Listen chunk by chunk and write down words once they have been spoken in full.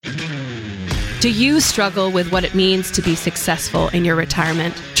Do you struggle with what it means to be successful in your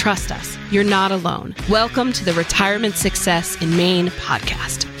retirement? Trust us, you're not alone. Welcome to the Retirement Success in Maine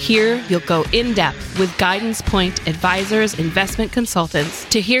podcast. Here, you'll go in depth with Guidance Point advisors, investment consultants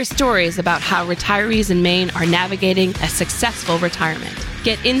to hear stories about how retirees in Maine are navigating a successful retirement.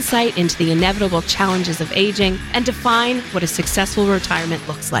 Get insight into the inevitable challenges of aging and define what a successful retirement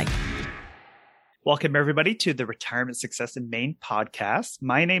looks like. Welcome, everybody, to the Retirement Success in Maine podcast.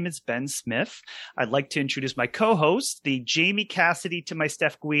 My name is Ben Smith. I'd like to introduce my co-host, the Jamie Cassidy to my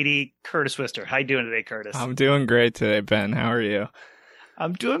Steph Guidi, Curtis Wister. How you doing today, Curtis? I'm doing great today, Ben. How are you?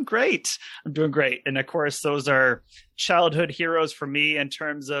 I'm doing great. And of course, those are childhood heroes for me in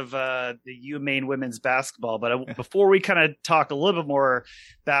terms of the UMaine women's basketball. But before we kind of talk a little bit more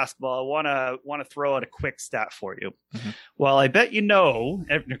basketball, I want to throw out a quick stat for you. Mm-hmm. Well, I bet you know,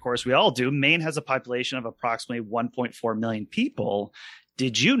 and of course we all do, Maine has a population of approximately 1.4 million people.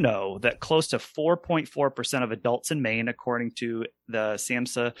 Did you know that close to 4.4% of adults in Maine, according to the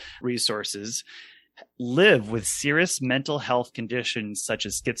SAMHSA resources, live with serious mental health conditions such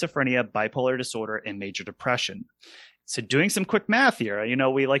as schizophrenia, bipolar disorder, and major depression? So doing some quick math here, you know,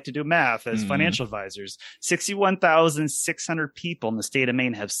 we like to do math as financial advisors. 61,600 people in the state of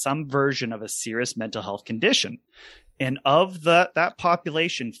Maine have some version of a serious mental health condition. And of that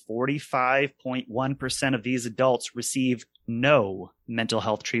population, 45.1% of these adults receive no mental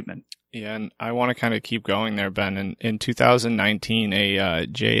health treatment. Yeah, and I want to kind of keep going there, Ben. In 2019, a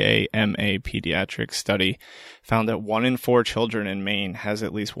JAMA pediatric study found that 1 in 4 children in Maine has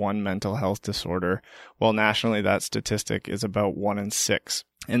at least one mental health disorder, while nationally that statistic is about 1 in 6,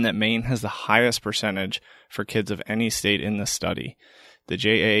 and that Maine has the highest percentage for kids of any state in the study. The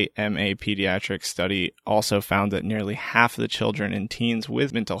JAMA pediatric study also found that nearly half the children and teens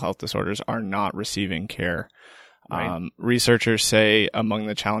with mental health disorders are not receiving care. Right. Researchers say among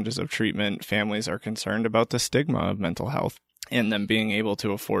the challenges of treatment, families are concerned about the stigma of mental health and them being able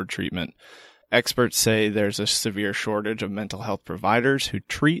to afford treatment. Experts say there's a severe shortage of mental health providers who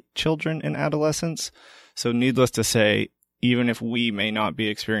treat children and adolescents. So needless to say, even if we may not be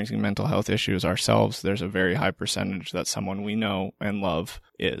experiencing mental health issues ourselves, there's a very high percentage that someone we know and love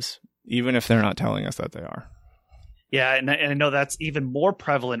is, even if they're not telling us that they are. Yeah, and I know that's even more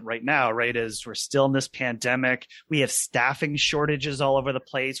prevalent right now, right? As we're still in this pandemic, we have staffing shortages all over the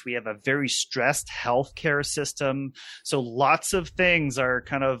place. We have a very stressed healthcare system. So lots of things are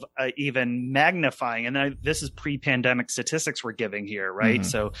kind of even magnifying. And this is pre-pandemic statistics we're giving here, right? Mm-hmm.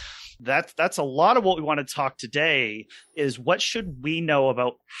 So that's a lot of what we want to talk today is what should we know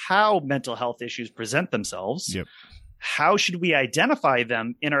about how mental health issues present themselves? Yep. How should we identify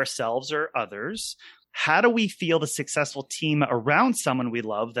them in ourselves or others? How do we feel the successful team around someone we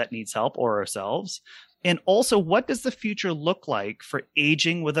love that needs help or ourselves? And also, what does the future look like for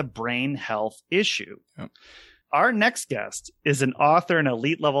aging with a brain health issue? Yep. Our next guest is an author and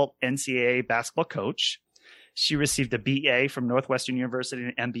elite level NCAA basketball coach. She received a BA from Northwestern University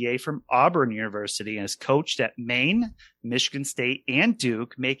and an MBA from Auburn University and has coached at Maine, Michigan State, and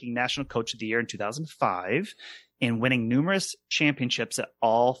Duke, making National Coach of the Year in 2005. And winning numerous championships at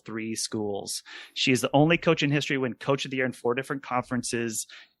all 3 schools. She is the only coach in history to win Coach of the Year in 4 different conferences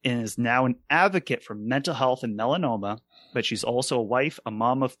and is now an advocate for mental health and melanoma, but she's also a wife, a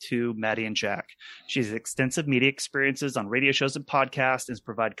mom of 2, Maddie and Jack. She has extensive media experiences on radio shows and podcasts and has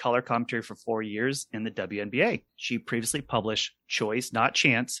provided color commentary for 4 years in the WNBA. She previously published Choice, Not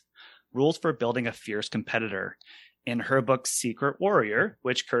Chance, Rules for Building a Fierce Competitor. In her book, Secret Warrior,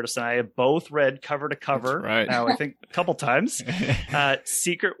 which Curtis and I have both read cover to cover. That's right. Now, I think a couple times.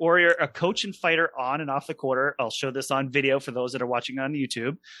 Secret Warrior, a coach and fighter on and off the court. I'll show this on video for those that are watching on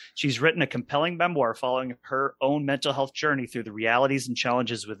YouTube. She's written a compelling memoir following her own mental health journey through the realities and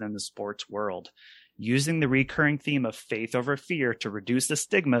challenges within the sports world. Using the recurring theme of faith over fear to reduce the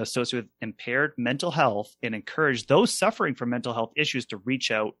stigma associated with impaired mental health and encourage those suffering from mental health issues to reach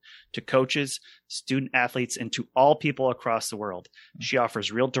out to coaches, student athletes, and to all people across the world. She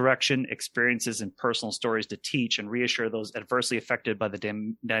offers real direction, experiences, and personal stories to teach and reassure those adversely affected by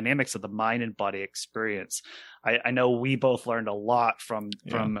the dynamics of the mind and body experience. I know we both learned a lot from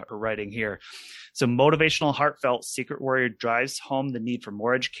her writing here. So motivational, heartfelt, Secret Warrior drives home the need for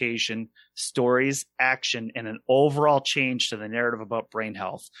more education, stories, action, and an overall change to the narrative about brain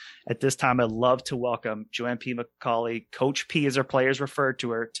health. At this time, I'd love to welcome Joanne P. McCallie, Coach P as our players refer to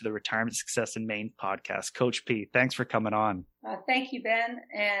her, to the Retirement Success in Maine podcast. Coach P, thanks for coming on. Thank you, Ben.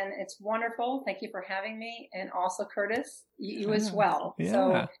 And it's wonderful. Thank you for having me. And also, Curtis, you as well. Yeah.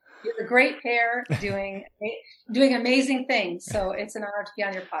 So you're a great pair doing amazing things. So it's an honor to be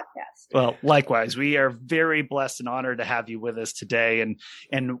on your podcast. Well, likewise, we are very blessed and honored to have you with us today.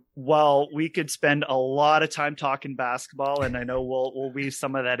 And while we could spend a lot of time talking basketball, and I know we'll weave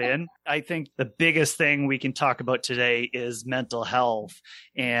some of that in, I think the biggest thing we can talk about today is mental health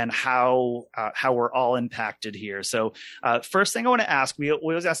and how we're all impacted here. So first thing I want to ask, we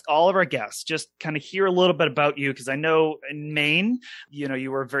always ask all of our guests, just kind of hear a little bit about you, because I know in Maine,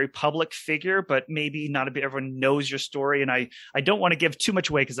 you were a very public figure, but maybe not everyone knows your story. And I don't want to give too much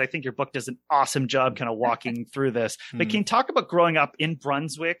away, because I think your book does an awesome job kind of walking through this. But can you talk about growing up in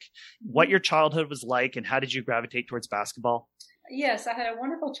Brunswick, what your childhood was like, and how did you gravitate towards basketball? Yes, I had a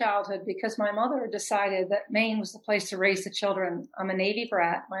wonderful childhood because my mother decided that Maine was the place to raise the children. I'm a Navy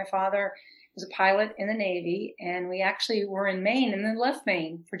brat. My father was a pilot in the Navy, and we actually were in Maine and then left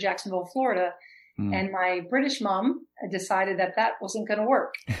Maine for Jacksonville, Florida. And my British mom decided that wasn't going to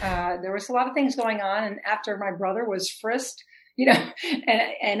work. There was a lot of things going on. And after my brother was frisked,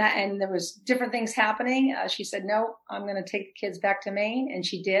 and there was different things happening, she said, no, I'm going to take the kids back to Maine. And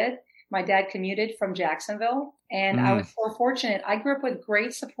she did. My dad commuted from Jacksonville, and I was so fortunate. I grew up with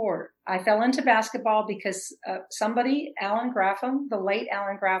great support. I fell into basketball because somebody, Alan Graffam, the late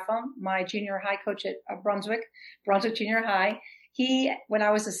Alan Graffam, my junior high coach at Brunswick Junior High, he, when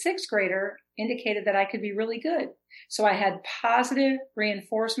I was a sixth grader, indicated that I could be really good. So I had positive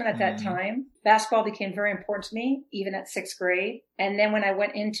reinforcement at that time. Basketball became very important to me, even at sixth grade. And then when I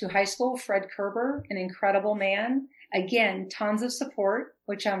went into high school, Fred Kerber, an incredible man, again, tons of support,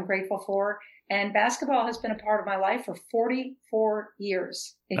 which I'm grateful for. And basketball has been a part of my life for 44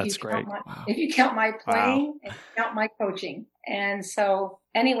 years. That's great. If you count my playing and count my coaching. And so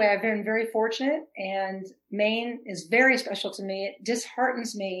anyway, I've been very fortunate, and Maine is very special to me. It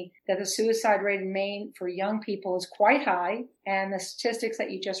disheartens me that the suicide rate in Maine for young people is quite high. And the statistics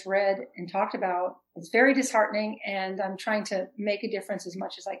that you just read and talked about, it's very disheartening. And I'm trying to make a difference as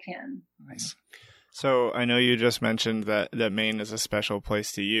much as I can. Nice. So I know you just mentioned that Maine is a special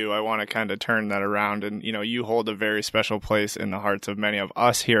place to you. I want to kind of turn that around, and you hold a very special place in the hearts of many of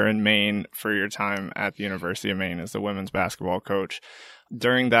us here in Maine for your time at the University of Maine as the women's basketball coach.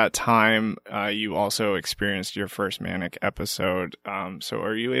 During that time, you also experienced your first manic episode. So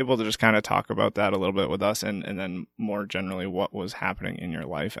are you able to just kind of talk about that a little bit with us, and then more generally what was happening in your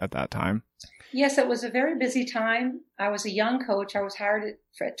life at that time? Yes, it was a very busy time. I was a young coach. I was hired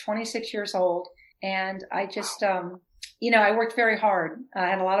at 26 years old. And I just, I worked very hard. I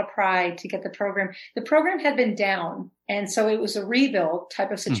had a lot of pride to get the program. The program had been down. And so it was a rebuild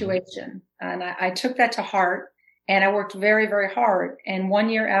type of situation. And I took that to heart, and I worked very, very hard. And 1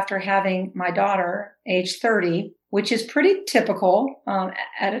 year after having my daughter, age 30, which is pretty typical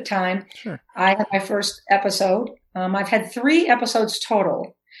at a time, I had my first episode. I've had 3 episodes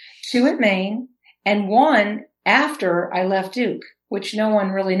total, 2 at Maine and 1 after I left Duke, which no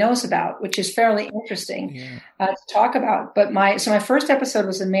one really knows about, which is fairly interesting to talk about. But my first episode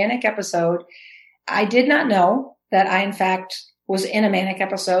was a manic episode. I did not know that I, in fact, was in a manic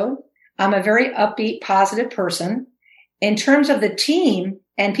episode. I'm a very upbeat, positive person. In terms of the team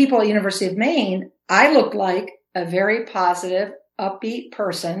and people at University of Maine, I looked like a very positive, upbeat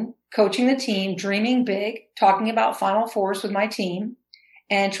person, coaching the team, dreaming big, talking about Final Fours with my team,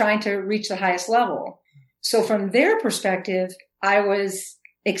 and trying to reach the highest level. So from their perspective, I was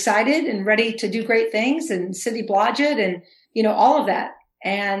excited and ready to do great things, and Cindy Blodgett and, all of that.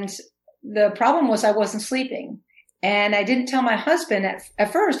 And the problem was I wasn't sleeping, and I didn't tell my husband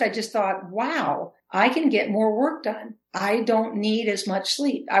at first. I just thought, wow, I can get more work done. I don't need as much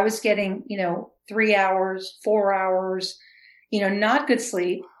sleep. I was getting, 3 hours, 4 hours, not good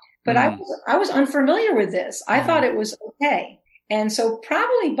sleep, but I was unfamiliar with this. I thought it was okay. And so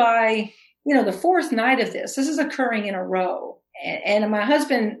probably by, the 4th night of this is occurring in a row. And my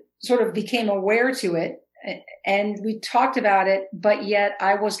husband sort of became aware to it, and we talked about it, but yet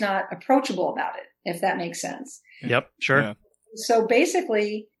I was not approachable about it, if that makes sense. Yep, sure. Yeah. So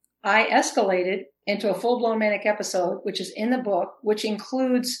basically, I escalated into a full-blown manic episode, which is in the book, which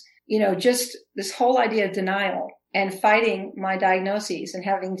includes, just this whole idea of denial and fighting my diagnoses and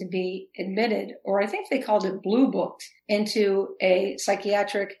having to be admitted, or I think they called it blue booked, into a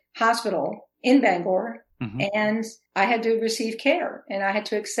psychiatric hospital in Bangor. And I had to receive care, and I had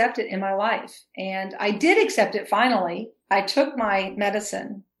to accept it in my life. And I did accept it finally. I took my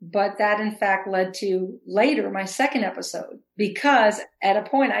medicine, but that in fact led to later my second episode, because at a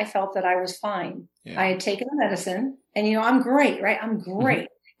point I felt that I was fine. I had taken the medicine, and I'm great, right? I'm great.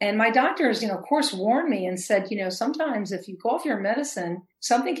 And my doctors, of course, warned me and said, sometimes if you go off your medicine,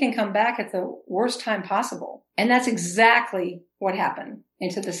 something can come back at the worst time possible. And that's exactly what happened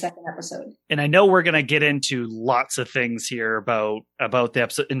into the second episode. And I know we're going to get into lots of things here about the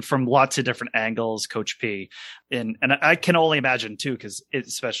episode and from lots of different angles, Coach P. And I can only imagine too, because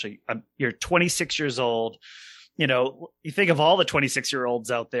especially you're 26 years old. You think of all the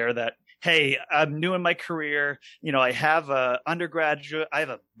 26-year-olds out there that, hey, I'm new in my career. I have a undergraduate, I have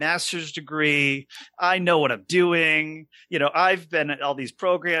a master's degree. I know what I'm doing. I've been at all these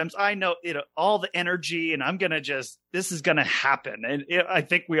programs. I know, all the energy, and this is going to happen. And I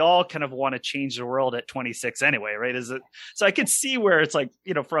think we all kind of want to change the world at 26 anyway, right? So I could see where it's like,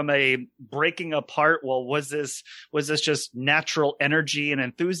 from a breaking apart. Well, was this just natural energy and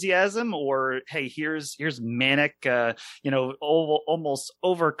enthusiasm, or, hey, here's manic, almost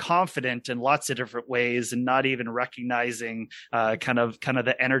overconfident in lots of different ways and not even recognizing kind of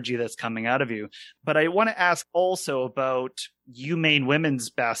the energy that's coming out of you. But I want to ask also about UMaine women's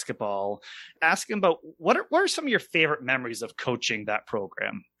basketball, asking about what are some of your favorite memories of coaching that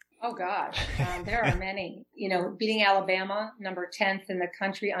program? Oh, gosh. There are many. Beating Alabama, number 10th in the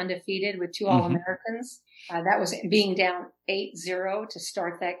country, undefeated with 2 All-Americans. That was being down 8-0 to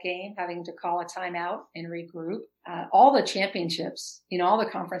start that game, having to call a timeout and regroup. All the championships, all the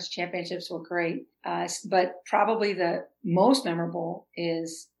conference championships were great. But probably the most memorable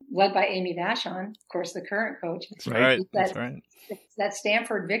is led by Amy Vachon, of course, the current coach. That's right. That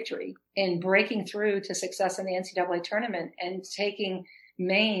Stanford victory in breaking through to success in the NCAA tournament and taking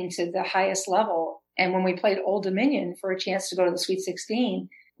Maine to the highest level. And when we played Old Dominion for a chance to go to the Sweet 16,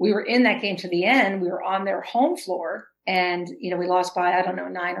 we were in that game to the end. We were on their home floor and, we lost by, 9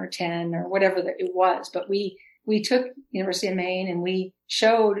 or 10 or whatever it was. But we took University of Maine and we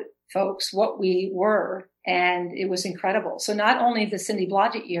showed folks what we were. And it was incredible. So not only the Cindy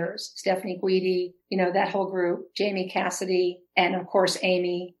Blodgett years, Stephanie Guidi, that whole group, Jamie Cassidy, and of course,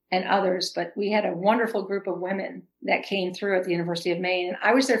 Amy and others, but we had a wonderful group of women that came through at the University of Maine. And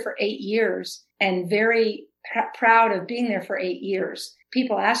I was there for 8 years and very proud of being there for 8 years.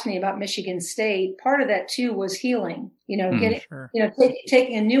 People asked me about Michigan State. Part of that too was healing,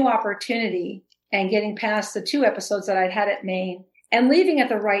 taking a new opportunity and getting past the 2 episodes that I'd had at Maine and leaving at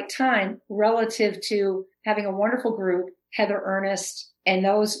the right time relative to having a wonderful group, Heather Ernest, and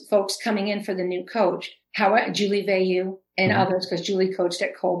those folks coming in for the new coach, Julie Veilleux and others, because Julie coached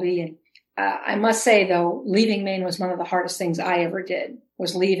at Colby. And I must say, though, leaving Maine was one of the hardest things I ever did,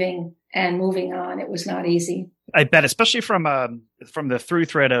 was leaving and moving on. It was not easy. I bet, especially from the through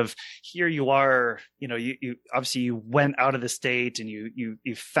thread of here you are, you obviously you went out of the state and you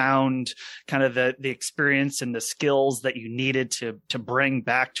found kind of the experience and the skills that you needed to bring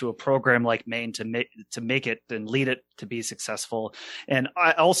back to a program like Maine to make it and lead it to be successful. And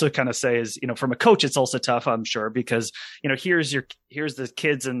I also kind of say is, from a coach, it's also tough, I'm sure, because, here's the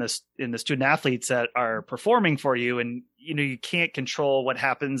kids and the student athletes that are performing for you, and you can't control what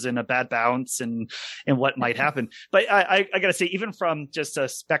happens in a bad bounce and what might happen. But I got to say, even from just a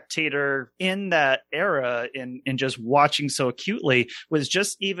spectator in that era and just watching so acutely, was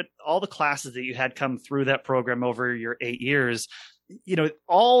just even all the classes that you had come through that program over your 8 years,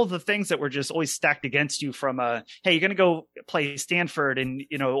 all the things that were just always stacked against you from hey, you're going to go play Stanford and,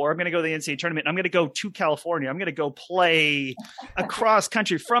 or I'm going to go to the NCAA tournament. I'm going to go to California. I'm going to go play across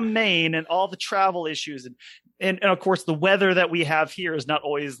country from Maine, and all the travel issues. And of course, the weather that we have here is not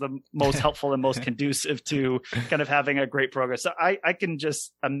always the most helpful and most conducive to kind of having a great program. So I can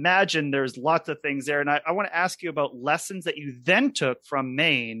just imagine there's lots of things there. And I want to ask you about lessons that you then took from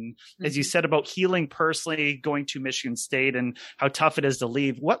Maine, as you said, about healing personally, going to Michigan State and how tough it is to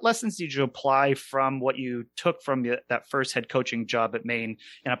leave. What lessons did you apply from what you took from that first head coaching job at Maine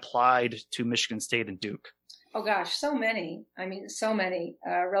and applied to Michigan State and Duke? Oh gosh, so many. I mean, so many,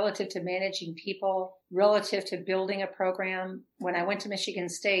 relative to managing people, relative to building a program. When I went to Michigan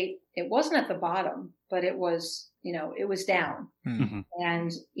State, it wasn't at the bottom, but it was, it was down. Mm-hmm.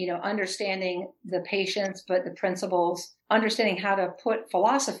 And, understanding the patients, but the principles, understanding how to put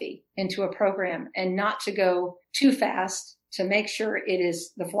philosophy into a program and not to go too fast, to make sure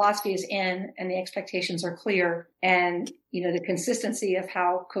the philosophy is in and the expectations are clear, and, the consistency of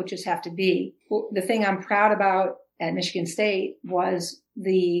how coaches have to be. The thing I'm proud about at Michigan State was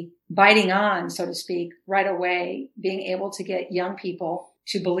the biting on, so to speak, right away, being able to get young people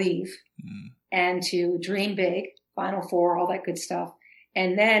to believe and to dream big, Final Four, all that good stuff.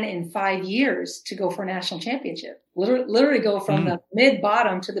 And then in 5 years to go for a national championship, literally go from the mid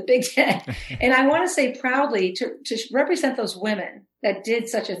bottom to the Big Ten. And I want to say proudly to represent those women that did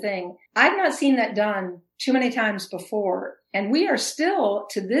such a thing. I've not seen that done too many times before. And we are still,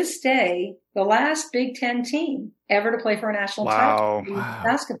 to this day, the last Big Ten team ever to play for a national title in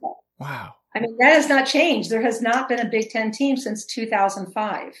basketball. Wow. I mean, that has not changed. There has not been a Big Ten team since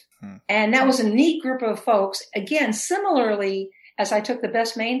 2005. And that was a neat group of folks. Again, similarly, as I took the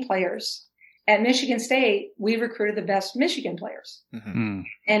best Maine players at Michigan State, we recruited the best Michigan players.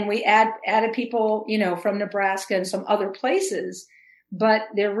 And we added people, from Nebraska and some other places. But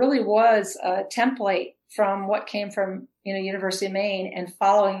there really was a template from what came from, University of Maine and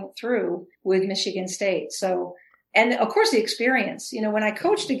following through with Michigan State. So, and of course the experience, when I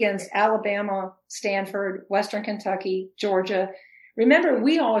coached against Alabama, Stanford, Western Kentucky, Georgia, remember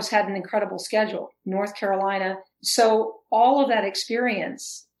we always had an incredible schedule, North Carolina. So all of that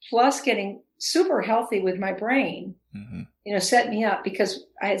experience plus getting super healthy with my brain, set me up because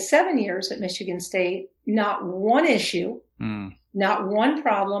I had 7 years at Michigan State, not one issue, not one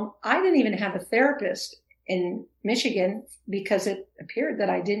problem. I didn't even have a therapist in Michigan because it appeared that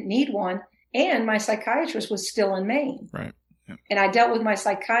I didn't need one. And my psychiatrist was still in Maine. Right. Yep. And I dealt with my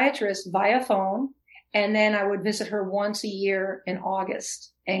psychiatrist via phone. And then I would visit her once a year in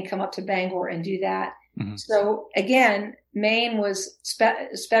August and come up to Bangor and do that. So again, Maine was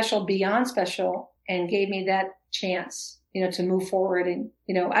special beyond special and gave me that chance, to move forward. And,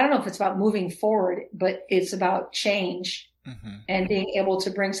 I don't know if it's about moving forward, but it's about change and being able to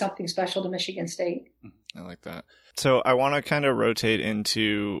bring something special to Michigan State. I like that. So I want to kind of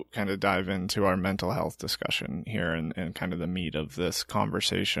dive into our mental health discussion here and kind of the meat of this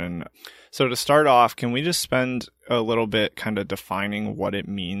conversation. So to start off, can we just spend a little bit kind of defining what it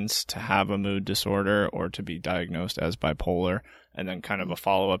means to have a mood disorder or to be diagnosed as bipolar? And then kind of a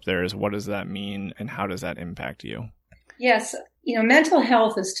follow-up there is, what does that mean and how does that impact you? Yes. Mental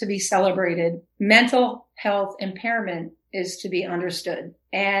health is to be celebrated. Mental health impairment is to be understood.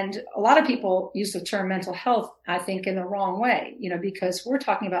 And a lot of people use the term mental health, I think, in the wrong way, because we're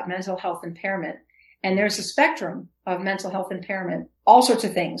talking about mental health impairment. And there's a spectrum of mental health impairment, all sorts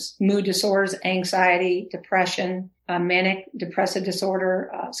of things, mood disorders, anxiety, depression, manic depressive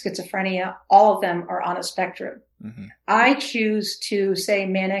disorder, schizophrenia, all of them are on a spectrum. I choose to say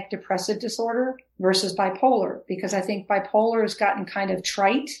manic depressive disorder versus bipolar because I think bipolar has gotten kind of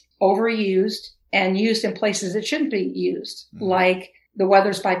trite, overused, and used in places it shouldn't be used, like the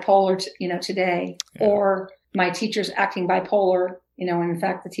weather's bipolar, today, or my teacher's acting bipolar, and in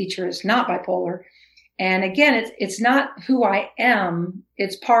fact, the teacher is not bipolar. And again, it's not who I am.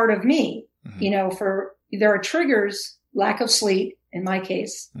 It's part of me, there are triggers, lack of sleep in my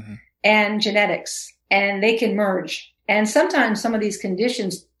case, and genetics, and they can merge. And sometimes some of these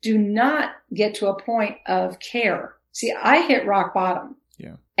conditions do not get to a point of care. See, I hit rock bottom.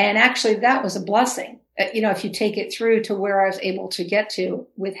 Yeah. And actually that was a blessing, if you take it through to where I was able to get to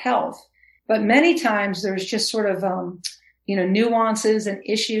with health. But many times there's just sort of, nuances and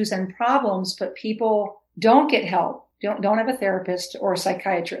issues and problems, but people don't get help, don't have a therapist or a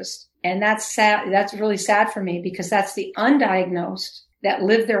psychiatrist. And that's sad. That's really sad for me because that's the undiagnosed that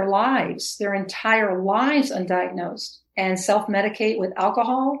live their lives, their entire lives undiagnosed and self-medicate with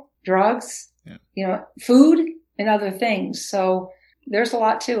alcohol, drugs, food and other things. So there's a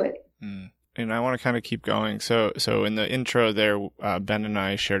lot to it. And I want to kind of keep going. So in the intro there, Ben and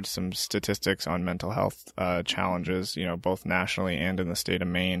I shared some statistics on mental health challenges, both nationally and in the state of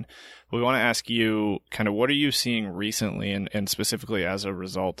Maine. We want to ask you kind of what are you seeing recently and specifically as a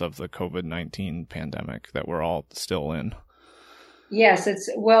result of the COVID-19 pandemic that we're all still in? Yes,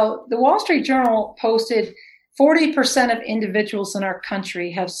 the Wall Street Journal posted 40% of individuals in our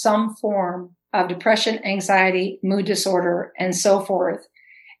country have some form of depression, anxiety, mood disorder, and so forth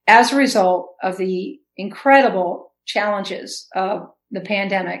as a result of the incredible challenges of the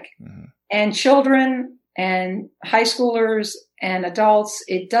pandemic. And children and high schoolers and adults,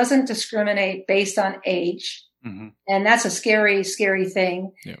 it doesn't discriminate based on age. And that's a scary, scary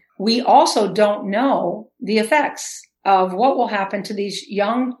thing. Yeah. We also don't know the effects of what will happen to these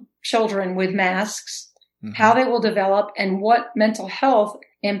young children with masks, how they will develop, and what mental health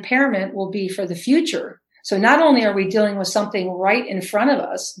impairment will be for the future. So not only are we dealing with something right in front of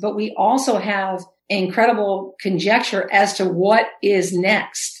us, but we also have incredible conjecture as to what is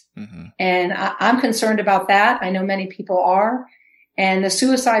next. And I'm concerned about that. I know many people are. And the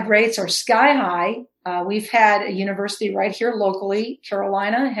suicide rates are sky high. We've had a university right here locally,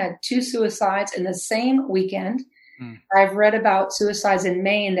 Carolina, had 2 suicides in the same weekend. I've read about suicides in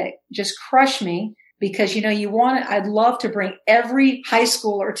Maine that just crush me because, I'd love to bring every high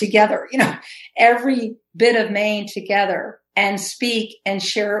schooler together, every bit of Maine together and speak and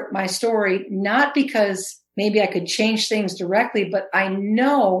share my story, not because maybe I could change things directly, but I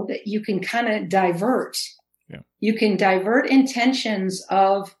know that you can kind of divert. Yeah. You can divert intentions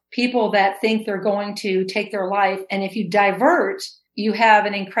of people that think they're going to take their life. And if you divert, you have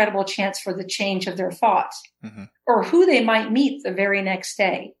an incredible chance for the change of their thoughts or who they might meet the very next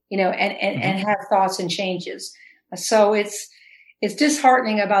day, and have thoughts and changes. So it's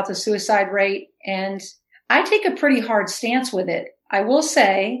disheartening about the suicide rate. And I take a pretty hard stance with it. I will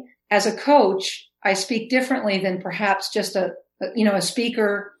say, as a coach, I speak differently than perhaps just a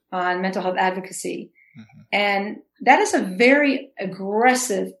speaker on mental health advocacy. And that is a very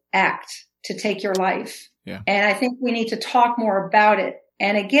aggressive act to take your life. Yeah. And I think we need to talk more about it.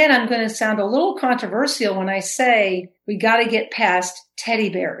 And again, I'm going to sound a little controversial when I say we got to get past teddy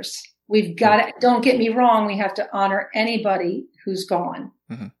bears. We've got to, don't get me wrong, we have to honor anybody who's gone.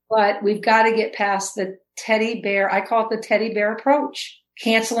 But we've got to get past the teddy bear. I call it the teddy bear approach,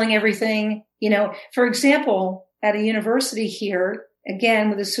 canceling everything. For example, at a university here,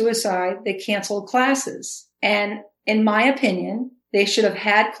 again, with a suicide, they canceled classes. And in my opinion, they should have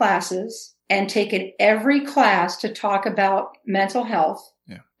had classes and taken every class to talk about mental health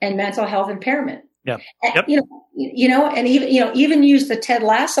and mental health impairment. Yeah. And, and even use the Ted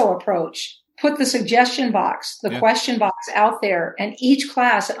Lasso approach. Put the suggestion box, the question box out there, and each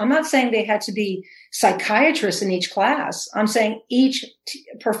class. I'm not saying they had to be psychiatrists in each class. I'm saying each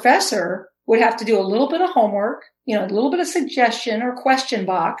professor would have to do a little bit of homework, a little bit of suggestion or question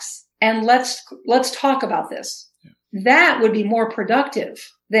box, and let's talk about this. Yeah. That would be more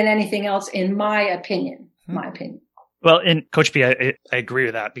productive than anything else, in my opinion. Well, and Coach B, I agree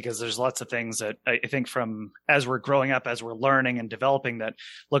with that, because there's lots of things that I think from as we're growing up, as we're learning and developing, that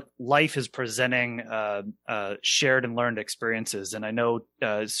look, life is presenting shared and learned experiences. And I know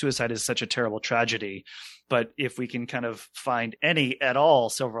suicide is such a terrible tragedy, but if we can kind of find any at all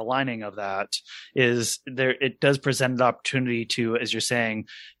silver lining of that, is there, it does present an opportunity to, as you're saying,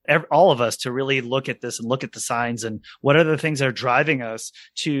 all of us to really look at this and look at the signs and what are the things that are driving us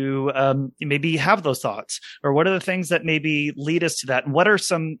to maybe have those thoughts, or what are the things that maybe lead us to that, and what are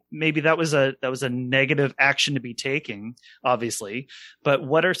some, maybe that was a negative action to be taking, obviously, but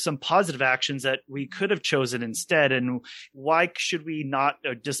what are some positive actions that we could have chosen instead, and why should we not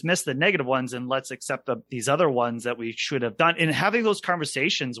dismiss the negative ones and let's accept these other ones that we should have done? And having those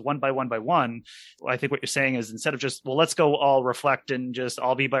conversations one by one, I think what you're saying is, instead of just, well, let's go all reflect and just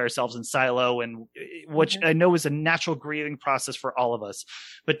all be by ourselves in silo, and which I know is a natural grieving process for all of us,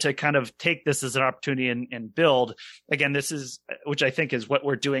 but to kind of take this as an opportunity and build, again, this is, which I think is what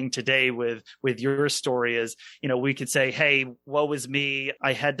we're doing today with your story, is, we could say, hey, woe is me,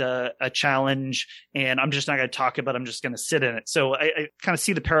 I had a challenge and I'm just not going to talk about it, I'm just going to sit in it. So I kind of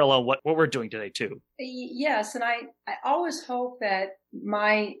see the parallel what we're doing today too. Yes. And I always hope that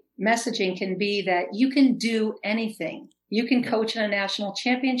my messaging can be that you can do anything. You can coach in a national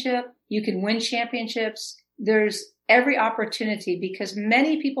championship. You can win championships. There's every opportunity, because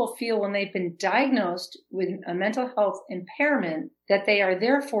many people feel when they've been diagnosed with a mental health impairment that they are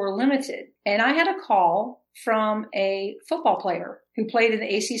therefore limited. And I had a call from a football player who played in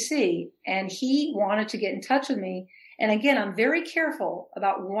the ACC, and he wanted to get in touch with me. And again, I'm very careful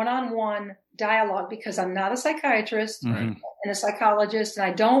about one-on-one dialogue, because I'm not a psychiatrist and a psychologist, and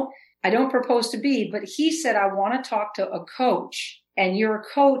I don't propose to be, but he said, I want to talk to a coach, and you're a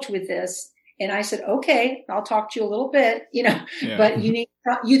coach with this. And I said, okay, I'll talk to you a little bit, but you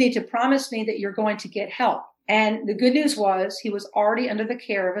need to promise me that you're going to get help. And the good news was he was already under the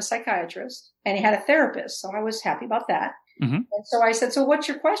care of a psychiatrist, and he had a therapist. So I was happy about that. And so I said, so what's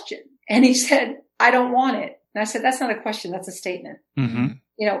your question? And he said, I don't want it. And I said, that's not a question. That's a statement.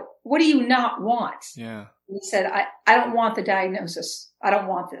 What do you not want? Yeah. And he said, I don't want the diagnosis. I don't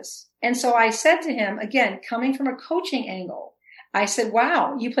want this. And so I said to him, again, coming from a coaching angle, I said,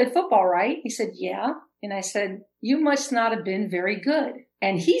 wow, you played football, right? He said, yeah. And I said, you must not have been very good.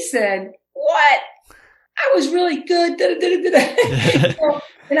 And he said, what? I was really good.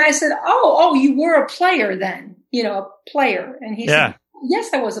 And I said, oh, you were a player then, a player. And he said,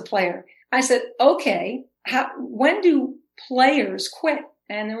 yes, I was a player. I said, okay, when do players quit?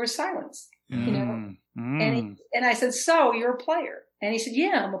 And there was silence, And I said, so you're a player? And he said,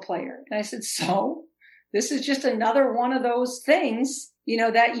 yeah, I'm a player. And I said, so this is just another one of those things,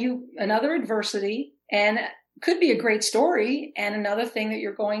 another adversity, and could be a great story, and another thing that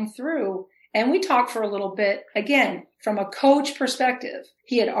you're going through. And we talked for a little bit, again, from a coach perspective.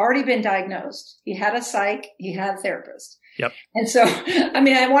 He had already been diagnosed. He had a psych. He had a therapist. Yep. And so,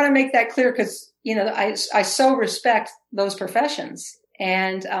 I want to make that clear, because, I so respect those professions.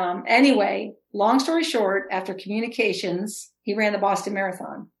 And anyway, long story short, after communications, he ran the Boston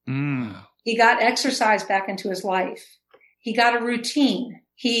Marathon. He got exercise back into his life. He got a routine.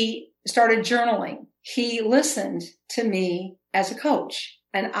 He started journaling. He listened to me as a coach,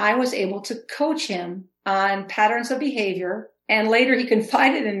 and I was able to coach him on patterns of behavior. And later he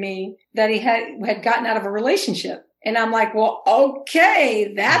confided in me that he had gotten out of a relationship. And I'm like, well,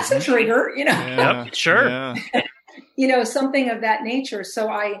 okay, that's a trigger, Yeah, sure. Yeah. Something of that nature. So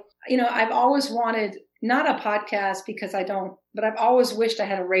I've always wanted not a podcast because I don't, but I've always wished I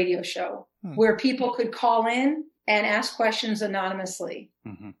had a radio show where people could call in and ask questions anonymously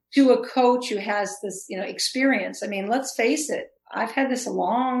to a coach who has this, experience. I mean, let's face it. I've had this a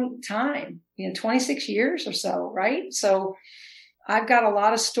long time, 26 years or so, right? So I've got a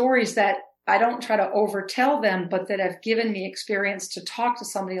lot of stories that I don't try to overtell them, but that have given me experience to talk to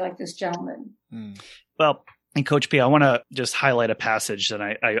somebody like this gentleman. Well, and Coach P, I want to just highlight a passage, and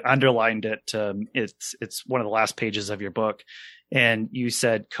I underlined it. It's one of the last pages of your book. And you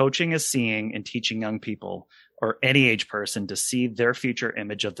said, coaching is seeing and teaching young people or any age person to see their future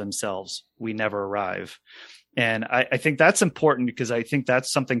image of themselves. We never arrive. And I think that's important because I think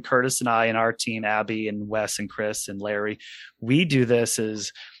that's something Curtis and I and our team, Abby and Wes and Chris and Larry, we do this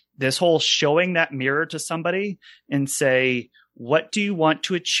whole showing that mirror to somebody and say, what do you want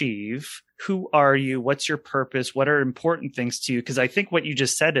to achieve? Who are you? What's your purpose? What are important things to you? Because I think what you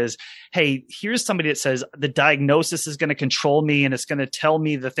just said is, hey, here's somebody that says the diagnosis is going to control me and it's going to tell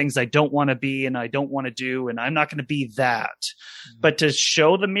me the things I don't want to be and I don't want to do, and I'm not going to be that. But to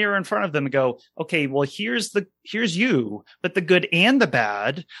show the mirror in front of them and go, okay, well, here's you, but the good and the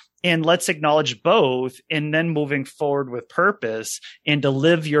bad. And let's acknowledge both, and then moving forward with purpose and to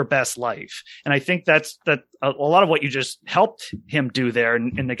live your best life. And I think that's a lot of what you just helped him do there.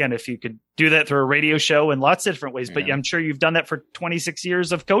 And again, if you could do that through a radio show in lots of different ways, but I'm sure you've done that for 26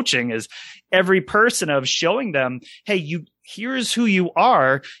 years of coaching, is every person of showing them, hey, here's who you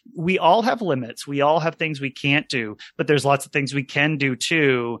are. We all have limits. We all have things we can't do, but there's lots of things we can do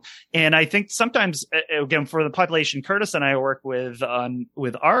too. And I think sometimes, again, for the population Curtis and I work with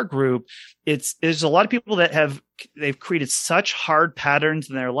our group, there's a lot of people that they've created such hard patterns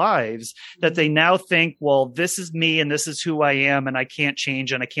in their lives that they now think, well, this is me and this is who I am and I can't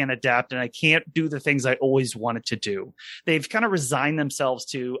change and I can't adapt and I can't do the things I always wanted to do. They've kind of resigned themselves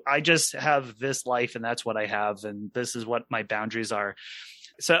to, I just have this life and that's what I have and this is what my boundaries are.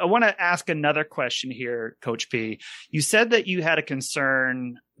 So I want to ask another question here, Coach P. You said that you had a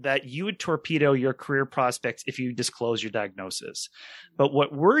concern that you would torpedo your career prospects if you disclose your diagnosis. But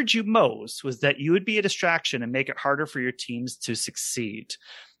what worried you most was that you would be a distraction and make it harder for your teams to succeed.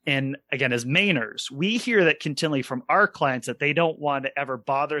 And again, as Mainers, we hear that continually from our clients that they don't want to ever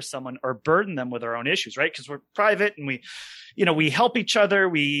bother someone or burden them with their own issues, right? Because we're private and we help each other,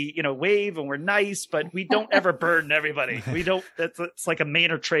 we wave and we're nice, but we don't ever burden everybody. It's like a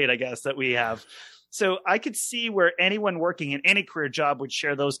Mainer trait, I guess, that we have. So I could see where anyone working in any career job would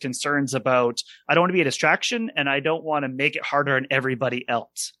share those concerns about, I don't want to be a distraction and I don't want to make it harder on everybody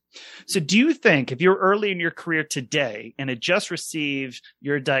else. So do you think if you're early in your career today and had just received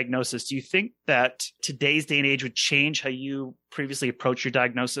your diagnosis, do you think that today's day and age would change how you previously approached your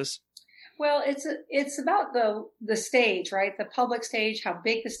diagnosis? Well, it's about the stage, right? The public stage, how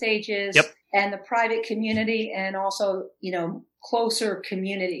big the stage is, and the private community, and also, closer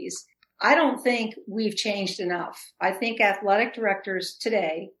communities. I don't think we've changed enough. I think athletic directors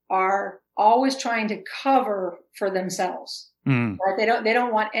today are always trying to cover for themselves. Right? They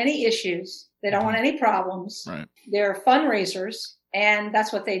don't want any issues. They don't want any problems. Right. They're fundraisers, and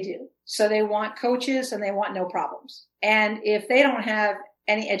that's what they do. So they want coaches and they want no problems. And if they don't have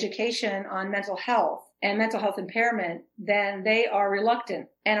any education on mental health and mental health impairment, then they are reluctant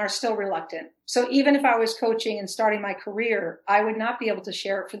and are still reluctant. So even if I was coaching and starting my career, I would not be able to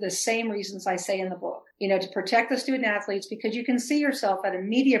share it for the same reasons I say in the book, to protect the student athletes, because you can see yourself at a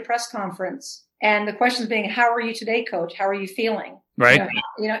media press conference and the questions being, how are you today, coach? How are you feeling? Right. And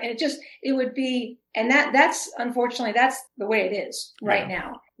it would be, and that's unfortunately, that's the way it is right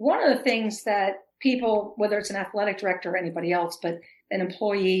now. One of the things that people, whether it's an athletic director or anybody else, but an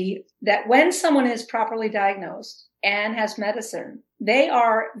employee, that when someone is properly diagnosed and has medicine, they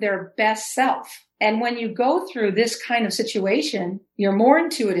are their best self. And when you go through this kind of situation, you're more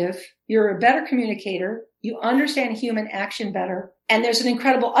intuitive, you're a better communicator, you understand human action better, and there's an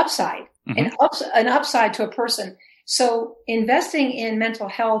incredible upside, an upside to a person. So investing in mental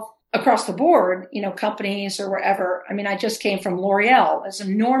health across the board, companies or wherever. I mean, I just came from L'Oreal, it's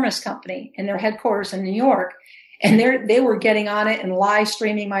an enormous company, and their headquarters in New York. And they were getting on it and live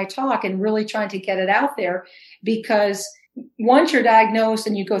streaming my talk and really trying to get it out there, because once you're diagnosed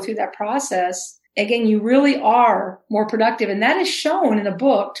and you go through that process, again, you really are more productive. And that is shown in the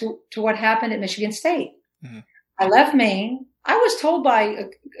book to what happened at Michigan State. Mm-hmm. I left Maine. I was told by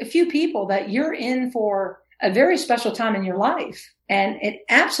a few people that you're in for a very special time in your life. And it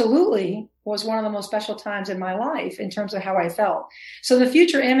absolutely was one of the most special times in my life in terms of how I felt. So the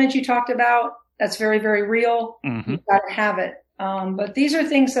future image you talked about, that's very, very real. Mm-hmm. You've got to have it. But these are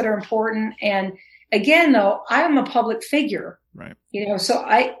things that are important. And again, though, I am a public figure, right? So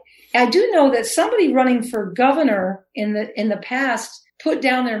I do know that somebody running for governor in the past put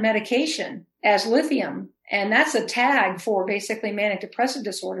down their medication as lithium. And that's a tag for basically manic depressive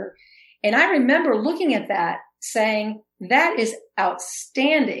disorder. And I remember looking at that saying, that is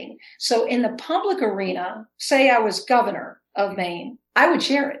outstanding. So in the public arena, say I was governor of Maine, I would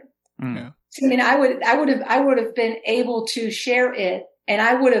share it. Yeah. I mean, I would have been able to share it, and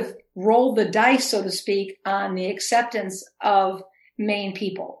I would have rolled the dice, so to speak, on the acceptance of Maine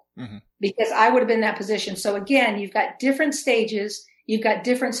people, mm-hmm. because I would have been in that position. So again, you've got different stages. You've got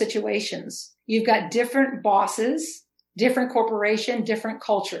different situations. You've got different bosses, different corporation, different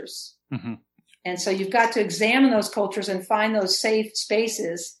cultures. Mm-hmm. And so you've got to examine those cultures and find those safe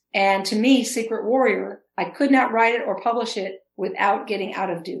spaces. And to me, Secret Warrior, I could not write it or publish it without getting out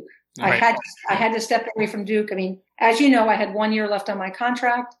of Duke. Right. I had to step away from Duke. I mean, as you know, I had 1 year left on my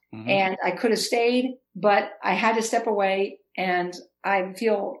contract, mm-hmm. and I could have stayed, but I had to step away. And I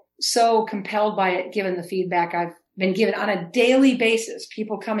feel so compelled by it, given the feedback I've been given on a daily basis.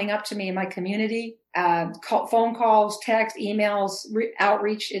 People coming up to me in my community, phone calls, text, emails,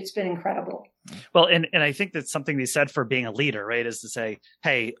 outreach. It's been incredible. Well, and I think that's something they said for being a leader, right? Is to say,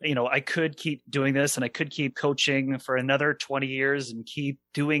 hey, I could keep doing this and I could keep coaching for another 20 years and keep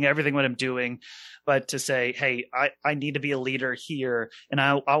doing everything what I'm doing. But to say, hey, I need to be a leader here, and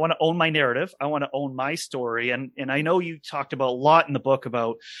I want to own my narrative. I want to own my story. And I know you talked about a lot in the book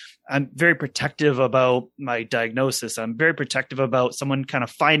about, I'm very protective about my diagnosis. I'm very protective about someone kind of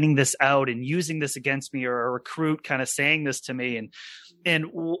finding this out and using this against me, or a recruit kind of saying this to me. And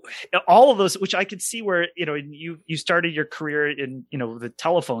all of those, which I could see where, you started your career in, the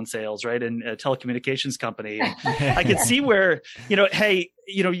telephone sales, right? In a telecommunications company. And I could see where, hey,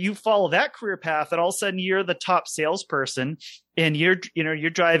 you follow that career path, and all of a sudden you're the top salesperson, and you're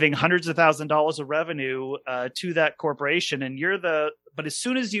driving hundreds of thousands of dollars of revenue to that corporation. And but as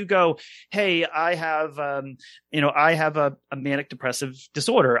soon as you go, hey, I have a manic depressive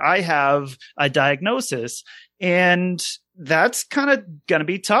disorder, I have a diagnosis, and that's kind of going to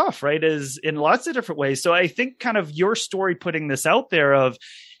be tough, right? Is in lots of different ways. So I think kind of your story putting this out there of,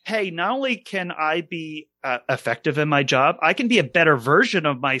 hey, not only can I be effective in my job, I can be a better version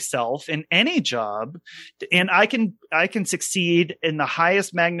of myself in any job, and I can succeed in the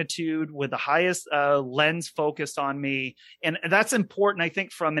highest magnitude with the highest lens focused on me. And that's important, I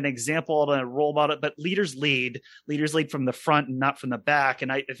think, from an example and a role model. But leaders lead from the front and not from the back.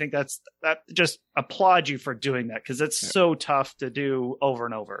 And I think that just applaud you for doing that, because it's so tough to do over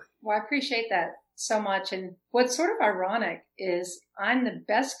and over. Well, I appreciate that so much. And what's sort of ironic is I'm the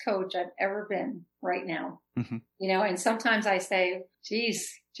best coach I've ever been right now. Mm-hmm. And sometimes I say,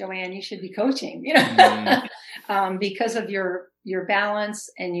 geez, Joanne, you should be coaching, mm-hmm. Because of your balance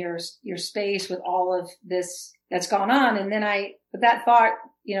and your space with all of this that's gone on. And then but that thought,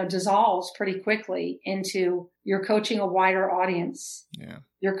 dissolves pretty quickly into you're coaching a wider audience. Yeah.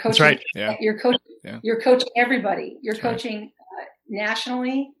 You're coaching, that's right. Yeah. You're coaching everybody. You're that's coaching right.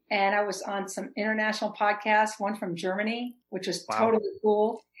 Nationally. And I was on some international podcasts, one from Germany, which was totally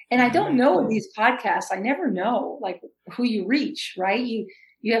cool. And I don't know these podcasts. I never know like who you reach, right?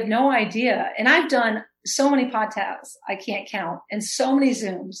 You have no idea. And I've done so many podcasts I can't count, and so many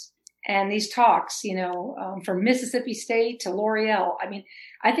Zooms and these talks, from Mississippi State to L'Oreal. I mean,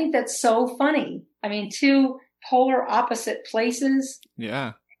 I think that's so funny. I mean, two polar opposite places.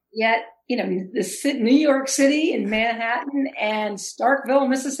 Yeah. Yet, New York City and Manhattan and Starkville,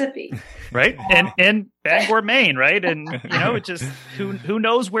 Mississippi. Right. And Bangor, Maine. Right. And, it just, who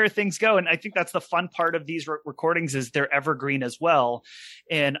knows where things go. And I think that's the fun part of these recordings is they're evergreen as well.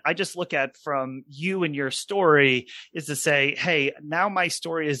 And I just look at from you and your story is to say, hey, now my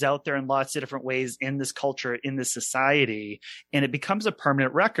story is out there in lots of different ways in this culture, in this society, and it becomes a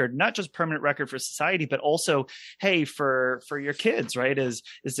permanent record, not just permanent record for society, but also, hey, for your kids, right? Is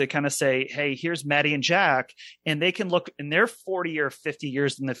to kind of say, hey, here's Maddie and Jack, and they can look in their 40 or 50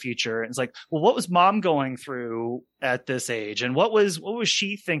 years in the future. And it's like, well, what was mom going through at this age? And what was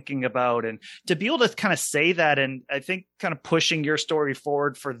she thinking about? And to be able to kind of say that, and I think kind of pushing your story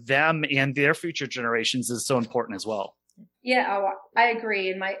forward for them and their future generations is so important as well. Yeah, I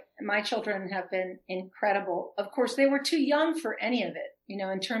agree. And my children have been incredible. Of course, they were too young for any of it,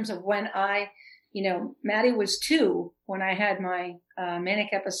 in terms of when I Maddie was 2 when I had my manic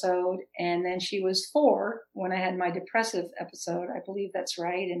episode, and then she was 4 when I had my depressive episode. I believe that's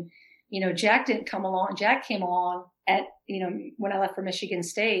right. And, Jack didn't come along. Jack came along at, when I left for Michigan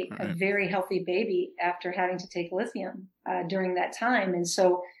State, a very healthy baby after having to take lithium during that time. And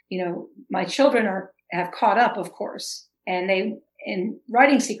so, my children have caught up, of course, and in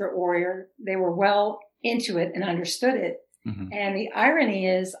writing Secret Warrior, they were well into it and understood it. Mm-hmm. And the irony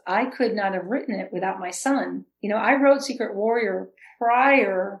is I could not have written it without my son. I wrote Secret Warrior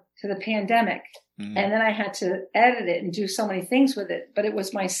prior to the pandemic, and then I had to edit it and do so many things with it. But it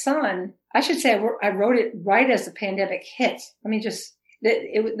was my son. I should say I wrote it right as the pandemic hit.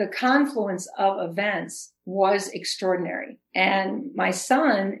 The confluence of events was extraordinary. And my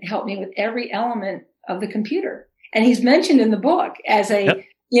son helped me with every element of the computer. And he's mentioned in the book as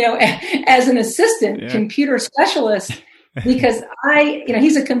as an assistant computer specialist, because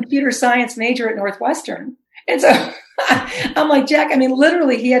he's a computer science major at Northwestern. And so I'm like, Jack,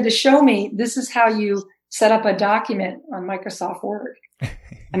 literally he had to show me, this is how you set up a document on Microsoft Word.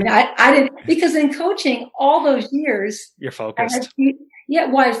 I didn't, because in coaching all those years, you're focused.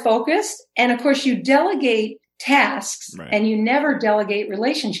 Focused. And of course you delegate tasks, and you never delegate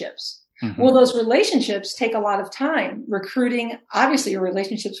relationships. Mm-hmm. Well, those relationships take a lot of time. Recruiting, obviously your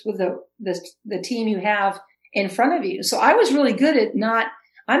relationships with the team you have in front of you. So I was really good at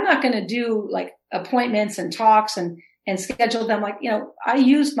I'm not going to do like appointments and talks and schedule them. I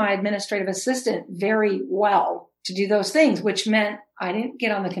used my administrative assistant very well to do those things, which meant I didn't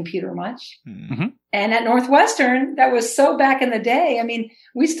get on the computer much. Mm-hmm. And at Northwestern, that was so back in the day.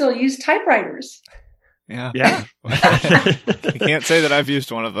 We still use typewriters. Yeah. I can't say that I've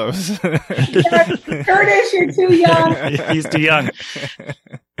used one of those. Curtis, you're too young. He's too young.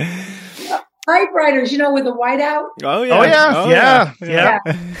 Typewriters, with the whiteout. Oh yeah.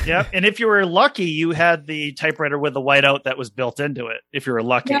 Yeah. And if you were lucky, you had the typewriter with the whiteout that was built into it. If you were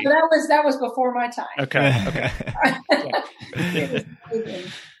lucky. Yeah, but that was before my time. Okay.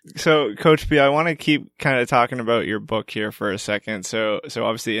 So, Coach B, I want to keep kind of talking about your book here for a second. So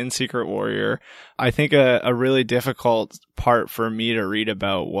obviously in Secret Warrior, I think a really difficult part for me to read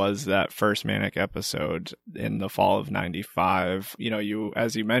about was that first manic episode in the fall of 95. You,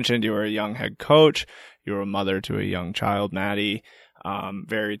 as you mentioned, you were a young head coach. You were a mother to a young child, Maddie.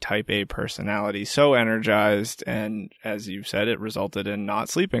 Very type A personality, so energized. And as you said, it resulted in not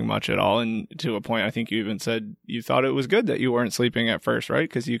sleeping much at all. And to a point, I think you even said you thought it was good that you weren't sleeping at first, right?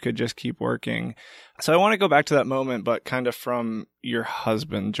 Because you could just keep working. So I want to go back to that moment, but kind of from your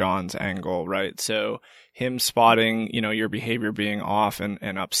husband, John's angle, right? So him spotting, your behavior being off and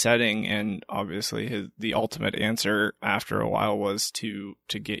upsetting. And obviously the ultimate answer after a while was to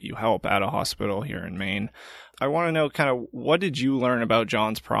get you help at a hospital here in Maine. I want to know kind of what did you learn about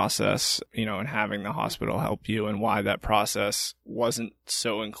John's process, and having the hospital help you, and why that process wasn't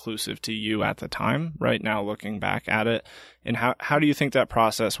so inclusive to you at the time, right now looking back at it. And how do you think that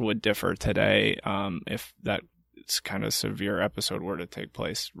process would differ today if that kind of severe episode were to take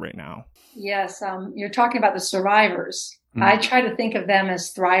place right now? Yes, you're talking about the survivors. Mm-hmm. I try to think of them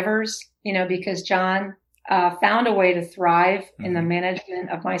as thrivers, because John found a way to thrive in the management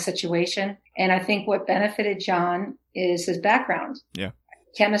of my situation. And I think what benefited John is his background. Yeah.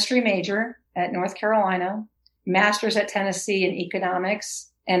 Chemistry major at North Carolina, master's at Tennessee in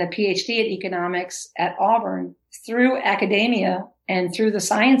economics, and a PhD in economics at Auburn. Through academia and through the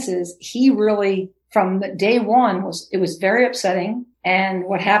sciences, he really, from the day one, it was very upsetting. And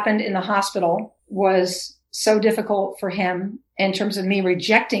what happened in the hospital was so difficult for him in terms of me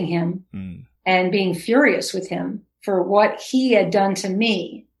rejecting him and being furious with him for what he had done to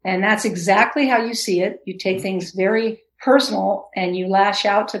me. And that's exactly how you see it. You take things very personal and you lash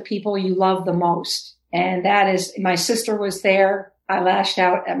out to people you love the most. And that is, my sister was there. I lashed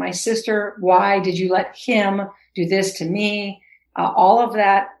out at my sister. Why did you let him do this to me? All of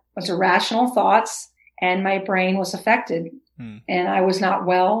that was irrational thoughts, and my brain was affected. And I was not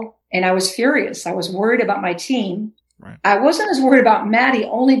well, and I was furious. I was worried about my team. Right. I wasn't as worried about Maddie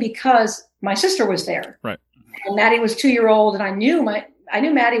only because my sister was there. Right. And Maddie was 2-year-old, and I knew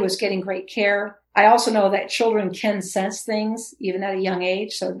Maddie was getting great care. I also know that children can sense things even at a young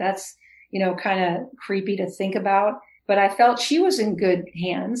age. So that's, kind of creepy to think about. But I felt she was in good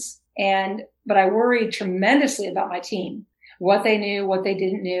hands. But I worried tremendously about my team, what they knew, what they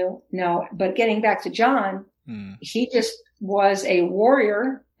didn't know. But getting back to John, he just was a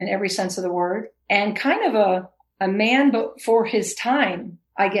warrior in every sense of the word, and kind of a man for his time,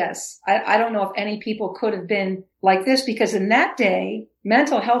 I guess. I don't know if any people could have been like this, because in that day,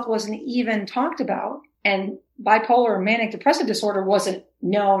 mental health wasn't even talked about. And bipolar or manic depressive disorder wasn't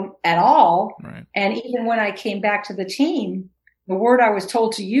known at all. Right. And even when I came back to the team, the word I was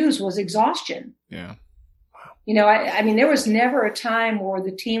told to use was exhaustion. Yeah. I mean, there was never a time where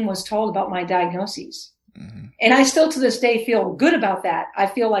the team was told about my diagnoses. Mm-hmm. And I still to this day feel good about that. I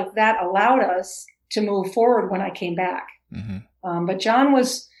feel like that allowed us to move forward when I came back. Mm-hmm. But John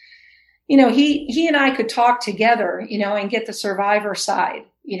was, he and I could talk together, and get the survivor side,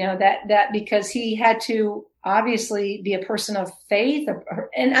 that because he had to obviously be a person of faith.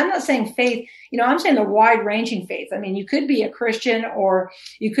 And I'm not saying faith, I'm saying the wide ranging faith. I mean, you could be a Christian, or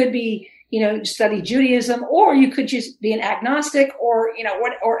you could be, study Judaism, or you could just be an agnostic, or,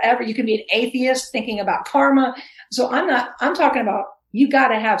 whatever. You could be an atheist thinking about karma. So I'm talking about, you got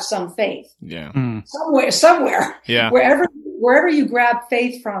to have some faith. Yeah. Somewhere. Yeah. Wherever you grab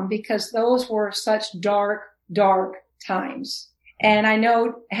faith from, because those were such dark, dark times. And I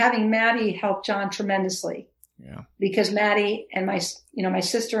know having Maddie helped John tremendously. Yeah. Because Maddie and my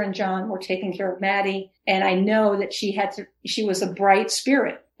sister and John were taking care of Maddie. And I know that she was a bright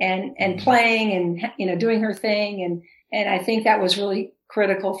spirit and playing and, doing her thing. And I think that was really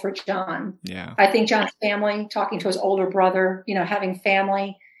critical for John. Yeah. I think John's family, talking to his older brother, having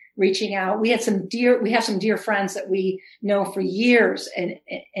family, reaching out. We have some dear friends that we know for years in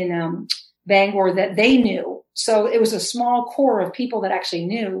Bangor that they knew. So it was a small core of people that actually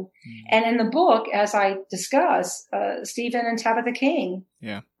knew. And in the book, as I discuss, Stephen and Tabitha King,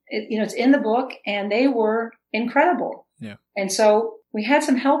 it's in the book, and they were incredible. Yeah. And so we had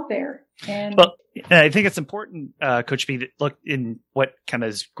some help there. And I think it's important, Coach B, that look, in what kind of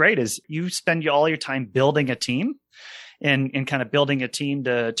is great is you spend all your time building a team and kind of building a team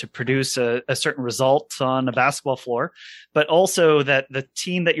to produce a certain result on a basketball floor, but also that the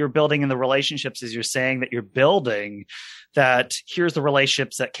team that you're building and the relationships, as you're saying, that you're building, that here's the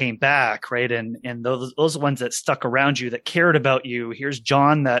relationships that came back, right? And those ones that stuck around you, that cared about you. Here's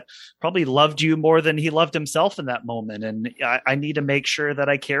John that probably loved you more than he loved himself in that moment. And I need to make sure that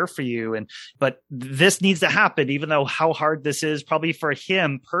I care for you. But this needs to happen, even though how hard this is probably for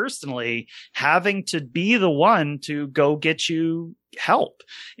him personally, having to be the one to go get you help.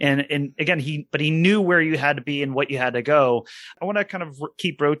 And again, he knew where you had to be and what you had to go. I want to kind of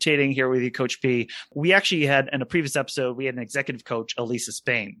keep rotating here with you, Coach B. We actually had, in a previous episode, we had an executive coach, Elisa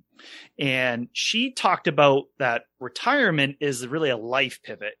Spain, and she talked about that retirement is really a life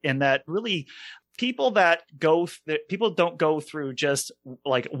pivot, and that really people don't go through just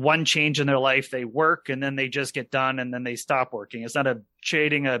like one change in their life. They work and then they just get done and then they stop working. It's not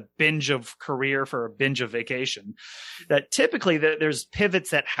trading a binge of career for a binge of vacation. That typically there's pivots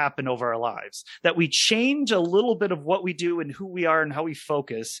that happen over our lives, that we change a little bit of what we do and who we are and how we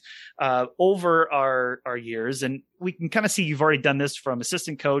focus over our years. And we can kind of see you've already done this from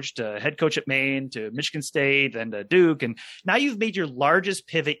assistant coach to head coach at Maine to Michigan State and to Duke. And now you've made your largest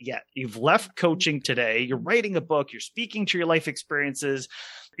pivot yet. You've left coaching today. You're writing a book. You're speaking to your life experiences.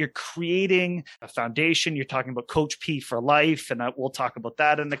 You're creating a foundation. You're talking about Coach P for life. And we'll talk about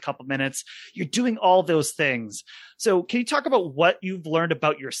that in a couple minutes. You're doing all those things. So can you talk about what you've learned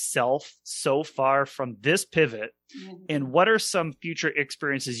about yourself so far from this pivot? And what are some future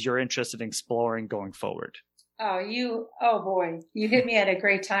experiences you're interested in exploring going forward? Oh boy, you hit me at a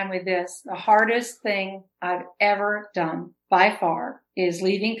great time with this. The hardest thing I've ever done by far is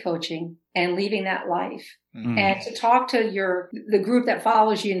leaving coaching and leaving that life. And to talk to the group that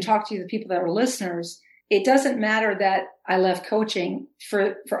follows you and talk to the people that are listeners, it doesn't matter that I left coaching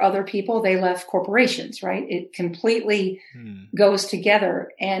for other people. They left corporations, right? It completely goes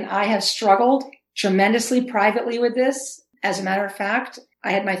together. And I have struggled tremendously privately with this. As a matter of fact,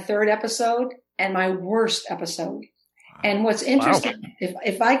 I had my third episode and my worst episode. And what's interesting,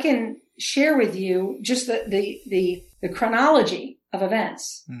 if I can share with you just the chronology of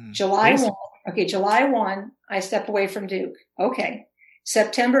events. July 1, I step away from Duke. Okay.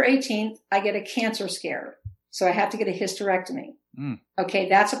 September 18th, I get a cancer scare. So I have to get a hysterectomy. Okay.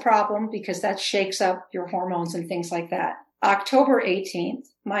 That's a problem because that shakes up your hormones and things like that. October 18th,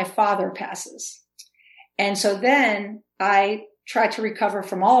 my father passes. And so then I try to recover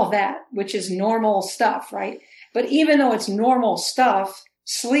from all of that, which is normal stuff, right? But even though it's normal stuff,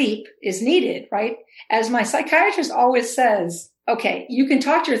 sleep is needed, right? As my psychiatrist always says, okay, you can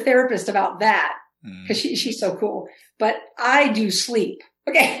talk to your therapist about that because she's so cool, but I do sleep.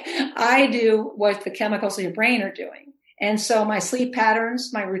 Okay. I do what the chemicals in your brain are doing. And so my sleep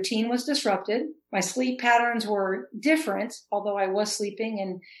patterns, my routine was disrupted. My sleep patterns were different, although I was sleeping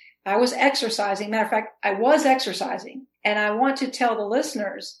and I was exercising. Matter of fact, I was exercising. And I want to tell the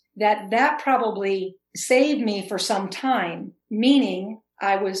listeners that probably saved me for some time, meaning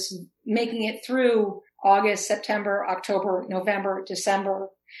I was making it through August, September, October, November, December,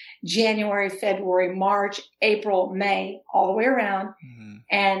 January, February, March, April, May, all the way around. Mm-hmm.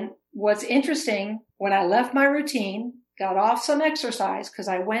 And what's interesting, when I left my routine, got off some exercise because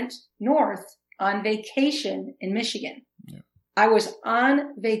I went north on vacation in Michigan. Yeah. I was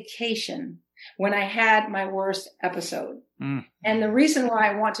on vacation when I had my worst episode. Mm. And the reason why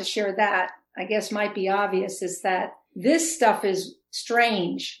I want to share that, I guess might be obvious, is that this stuff is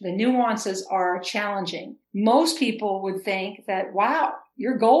strange. The nuances are challenging. Most people would think that, wow,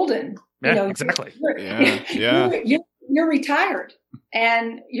 you're golden. Yeah, exactly. You're retired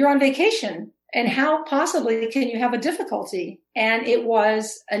and you're on vacation. And how possibly can you have a difficulty? And it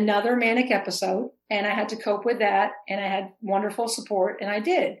was another manic episode, and I had to cope with that, and I had wonderful support, and I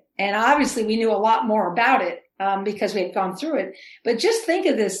did. And obviously we knew a lot more about it because we had gone through it. But just think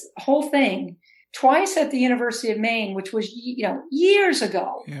of this whole thing. Twice at the University of Maine, which was, years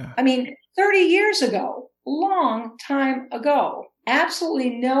ago. Yeah. I mean, 30 years ago, long time ago.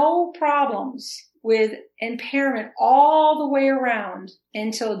 Absolutely no problems with impairment all the way around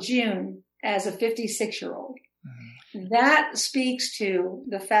until June as a 56-year-old. Mm-hmm. That speaks to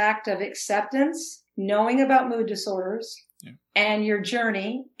the fact of acceptance, knowing about mood disorders and your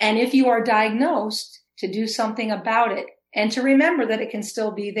journey. And if you are diagnosed, to do something about it and to remember that it can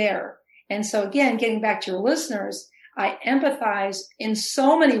still be there. And so again, getting back to your listeners, I empathize in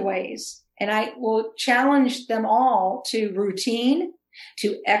so many ways, and I will challenge them all to routine,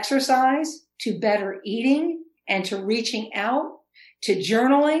 to exercise, to better eating, and to reaching out, to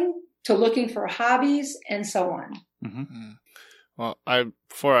journaling, to looking for hobbies, and so on. Mm-hmm. Well,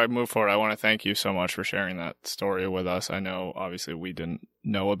 before I move forward, I want to thank you so much for sharing that story with us. I know, obviously, we didn't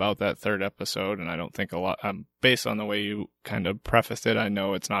know about that third episode, and I don't think a lot, based on the way you kind of prefaced it, I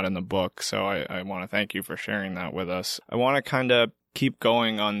know it's not in the book, so I want to thank you for sharing that with us. I want to kind of keep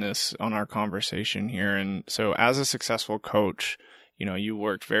going on our conversation here, and so as a successful coach, you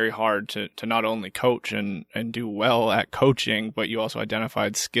worked very hard to not only coach and do well at coaching, but you also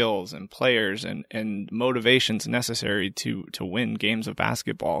identified skills and players and motivations necessary to win games of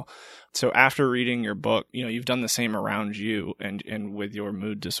basketball. So after reading your book, you've done the same around you and with your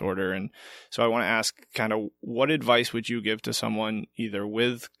mood disorder. And so I want to ask kind of what advice would you give to someone either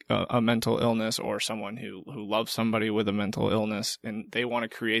with a mental illness or someone who loves somebody with a mental illness and they want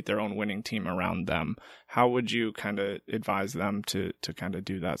to create their own winning team around them? How would you kind of advise them to kind of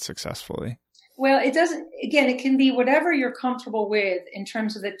do that successfully? Well, it can be whatever you're comfortable with in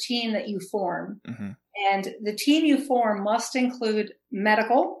terms of the team that you form. Mm-hmm. And the team you form must include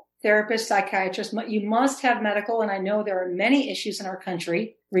medical, therapists, psychiatrists. You must have medical. And I know there are many issues in our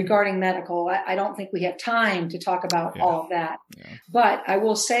country regarding medical. I don't think we have time to talk about all of that. Yeah. But I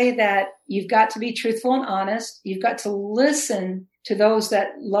will say that you've got to be truthful and honest. You've got to listen to those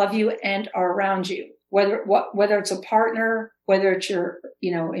that love you and are around you, whether it's a partner, whether it's your,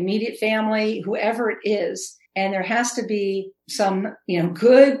 immediate family, whoever it is. And there has to be some,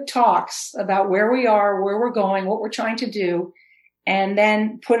 good talks about where we are, where we're going, what we're trying to do, and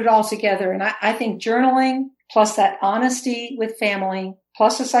then put it all together. And I think journaling plus that honesty with family,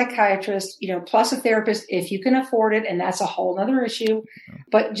 plus a psychiatrist, plus a therapist, if you can afford it. And that's a whole other issue,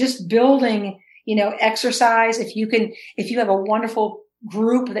 but just building, exercise. If you have a wonderful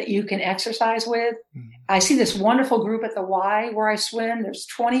group that you can exercise with. Mm-hmm. I see this wonderful group at the Y where I swim. There's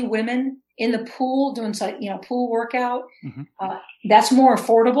 20 women in the pool doing pool workout. Mm-hmm. That's more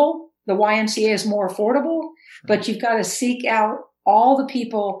affordable. The YMCA is more affordable, but you've got to seek out all the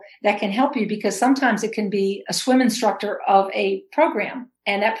people that can help you because sometimes it can be a swim instructor of a program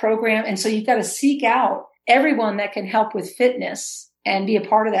and so you've got to seek out everyone that can help with fitness and be a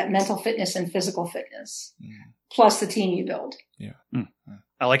part of that mental fitness and physical fitness, plus the team you build. Yeah.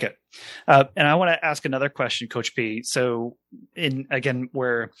 I like it. And I want to ask another question, Coach P. So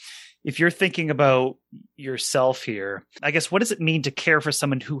if you're thinking about yourself here, I guess, what does it mean to care for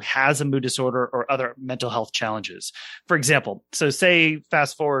someone who has a mood disorder or other mental health challenges? For example, so say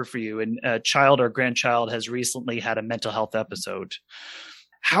fast forward for you and a child or grandchild has recently had a mental health episode.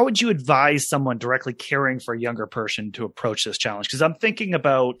 How would you advise someone directly caring for a younger person to approach this challenge? Because I'm thinking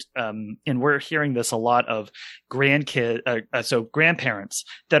about, and we're hearing this a lot of grandparents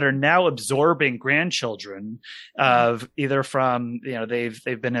that are now absorbing grandchildren of either from, they've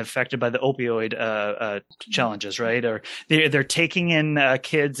been affected by the opioid challenges, right? Or they're taking in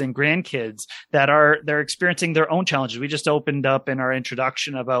kids and grandkids they're experiencing their own challenges. We just opened up in our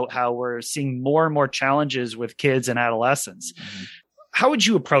introduction about how we're seeing more and more challenges with kids and adolescents. Mm-hmm. How would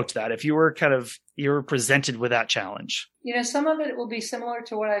you approach that if you were presented with that challenge? Some of it will be similar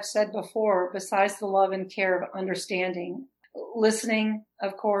to what I've said before, besides the love and care of understanding. listening,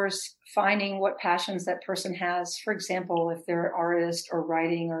 of course, finding what passions that person has. For example, if they're an artist or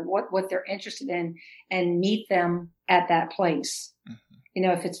writing or what they're interested in, and meet them at that place.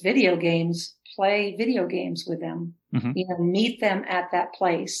 If it's video games, play video games with them, meet them at that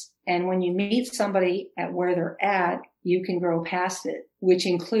place. And when you meet somebody at where they're at, you can grow past it, which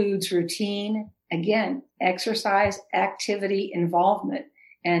includes routine, again, exercise, activity, involvement,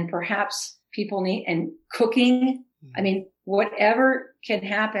 and perhaps people need, and cooking. I mean, whatever can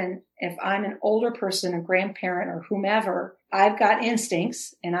happen. If I'm an older person, a grandparent or whomever, I've got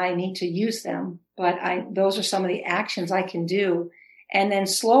instincts and I need to use them, but those are some of the actions I can do. And then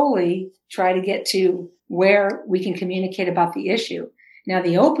slowly try to get to where we can communicate about the issue. Now,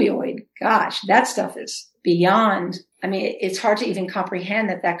 the opioid, gosh, that stuff is beyond. I mean, it's hard to even comprehend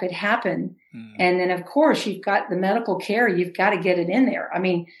that could happen. And then, of course, you've got the medical care. You've got to get it in there. I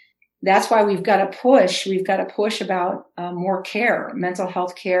mean, that's why we've got to push. We've got to push about more care, mental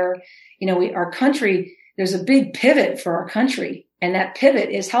health care. Our country, there's a big pivot for our country, and that pivot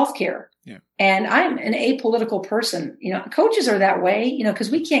is healthcare. Yeah. And I'm an apolitical person. Coaches are that way, because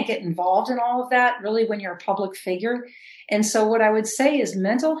we can't get involved in all of that really when you're a public figure. And so what I would say is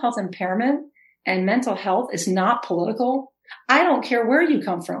mental health impairment and mental health is not political. I don't care where you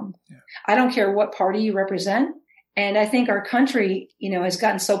come from. Yeah. I don't care what party you represent. And I think our country, has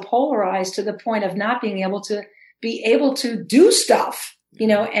gotten so polarized to the point of not being able to do stuff,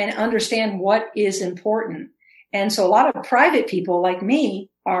 and understand what is important. And so a lot of private people like me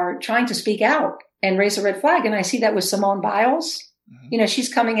are trying to speak out and raise a red flag. And I see that with Simone Biles.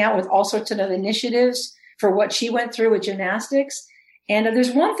 She's coming out with all sorts of initiatives for what she went through with gymnastics. And there's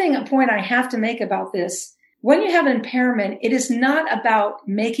a point I have to make about this. When you have an impairment, it is not about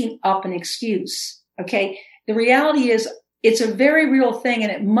making up an excuse. Okay. The reality is it's a very real thing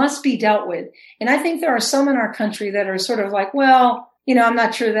and it must be dealt with. And I think there are some in our country that are sort of like, well, I'm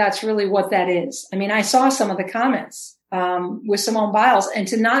not sure that's really what that is. I mean, I saw some of the comments with Simone Biles, and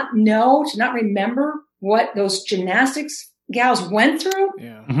to not remember what those gymnastics gals went through,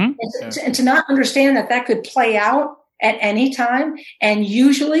 and to not understand that could play out at any time. And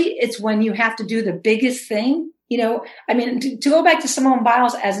usually it's when you have to do the biggest thing. To go back to Simone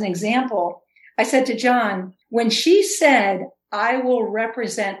Biles as an example, I said to John, when she said, I will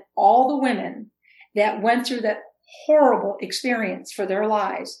represent all the women that went through that horrible experience for their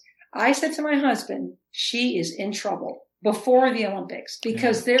lives, I said to my husband, she is in trouble before the Olympics,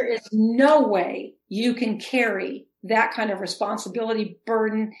 because there is no way you can carry that kind of responsibility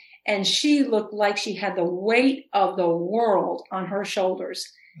burden. And she looked like she had the weight of the world on her shoulders.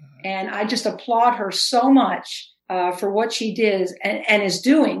 And I just applaud her so much for what she did and is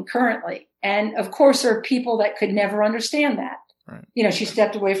doing currently. And of course, there are people that could never understand that. Right. She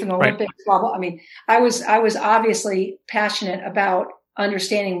stepped away from the Olympics, blah, blah. I mean, I was obviously passionate about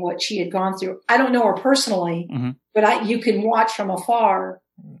understanding what she had gone through. I don't know her personally, but you can watch from afar,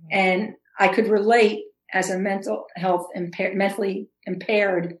 and I could relate as a mentally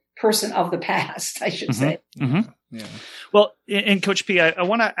impaired person of the past, I should say. Yeah. Well, and Coach P, I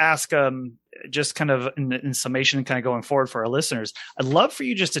want to ask, just kind of in summation, kind of going forward for our listeners, I'd love for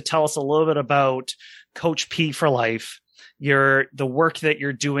you just to tell us a little bit about Coach P for Life, the work that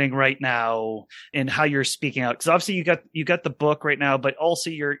you're doing right now, and how you're speaking out. Because obviously you got the book right now, but also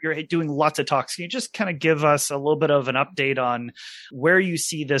you're doing lots of talks. Can you just kind of give us a little bit of an update on where you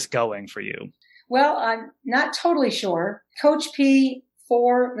see this going for you? Well, I'm not totally sure. Coach P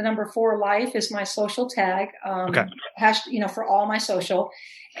for the number 4 Life is my social tag, for all my social.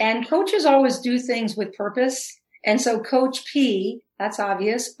 And coaches always do things with purpose. And so Coach P, that's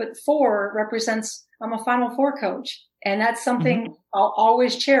obvious, but 4 represents, I'm a Final Four coach. And that's something I'll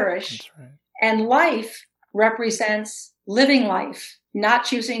always cherish. That's right. And life represents living life, not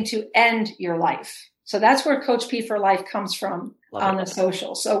choosing to end your life. So that's where Coach P for Life comes from on the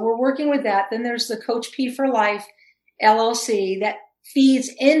social. So we're working with that. Then there's the Coach P for Life LLC that feeds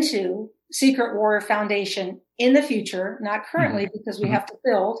into Secret Warrior Foundation in the future, not currently because we have to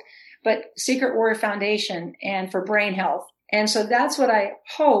build, but Secret Warrior Foundation and for brain health. And so that's what I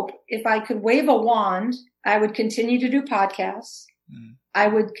hope. If I could wave a wand, I would continue to do podcasts. I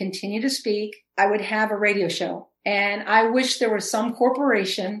would continue to speak. I would have a radio show. And I wish there was some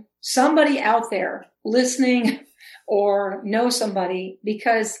corporation, somebody out there listening or know somebody,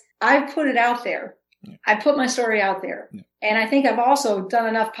 because I put it out there. I put my story out there. And I think I've also done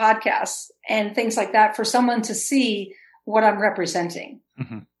enough podcasts and things like that for someone to see what I'm representing.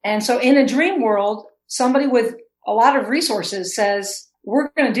 And so in a dream world, somebody with a lot of resources says, we're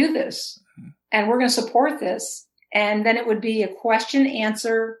going to do this and we're going to support this. And then it would be a question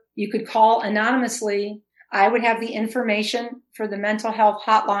answer. You could call anonymously. I would have the information for the mental health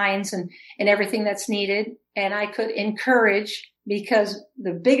hotlines and everything that's needed. And I could encourage, because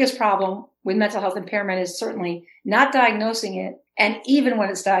the biggest problem with mental health impairment is certainly not diagnosing it. And even when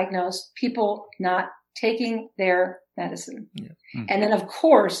it's diagnosed, people not taking their medicine. Yeah. Mm-hmm. And then, of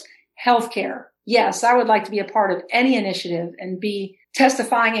course, healthcare. Yes, I would like to be a part of any initiative and be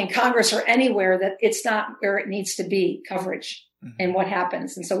testifying in Congress or anywhere that it's not where it needs to be, coverage and what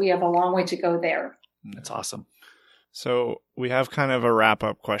happens. And so we have a long way to go there. That's awesome. So we have kind of a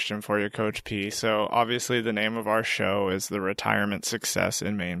wrap-up question for you, Coach P. So obviously the name of our show is the Retirement Success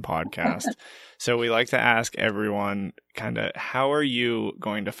in Maine podcast. So we like to ask everyone kind of, how are you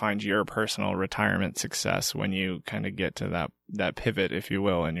going to find your personal retirement success when you kind of get to that pivot, if you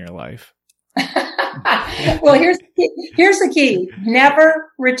will, in your life? Well, here's the key. Never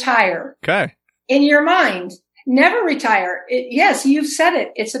retire. Okay. In your mind, never retire. Yes, you've said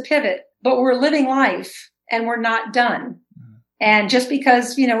it. It's a pivot, but we're living life. And we're not done. And just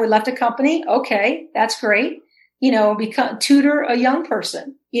because, we left a company, okay, that's great. Tutor a young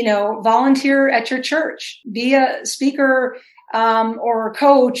person, volunteer at your church, be a speaker, or a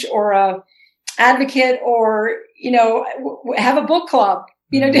coach or a advocate, or, have a book club,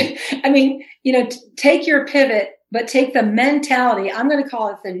 take your pivot, but take the mentality. I'm going to call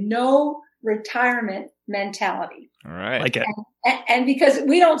it the no retirement mentality. All right. Like it. And because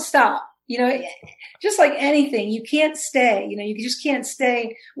we don't stop. Just like anything, you can't stay, you just can't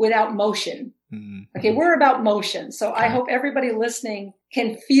stay without motion. Mm-hmm. Okay. We're about motion. So I hope everybody listening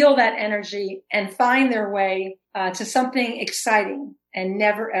can feel that energy and find their way to something exciting and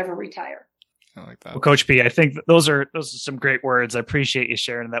never, ever retire. I like that. Well, Coach P, I think those are some great words. I appreciate you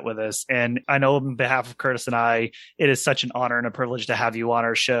sharing that with us. And I know on behalf of Curtis and I, it is such an honor and a privilege to have you on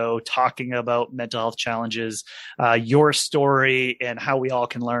our show talking about mental health challenges, your story, and how we all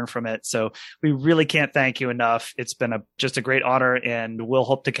can learn from it. So we really can't thank you enough. It's been just a great honor, and we'll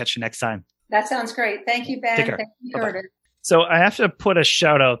hope to catch you next time. That sounds great. Thank you, Ben. Take care. Thank you, Bye-bye. Curtis. So I have to put a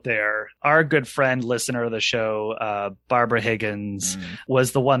shout out there. Our good friend, listener of the show, Barbara Higgins,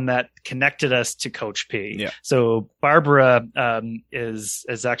 was the one that connected us to Coach P. Yeah. So Barbara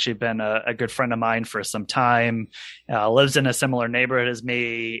has actually been a good friend of mine for some time, lives in a similar neighborhood as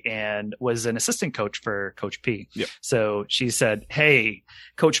me, and was an assistant coach for Coach P. Yeah. So she said, "Hey,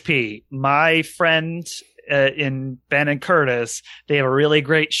 Coach P, my friend in Ben and Curtis, they have a really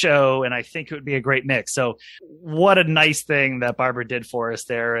great show, and I think it would be a great mix." So what a nice thing that Barbara did for us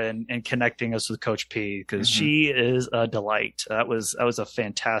there and connecting us with Coach P, because she is a delight. That was a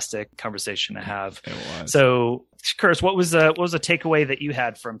fantastic conversation to have. It was. So Curtis, what was a takeaway that you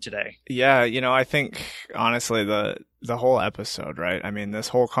had from today? Yeah, I think honestly the whole episode, right? I mean, this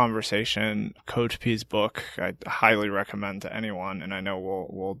whole conversation, Coach P's book, I highly recommend to anyone, and I know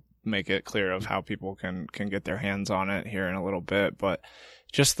we'll make it clear of how people can get their hands on it here in a little bit, but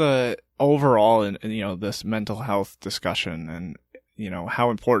just the overall and this mental health discussion and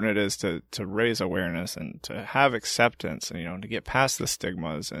how important it is to raise awareness and to have acceptance and to get past the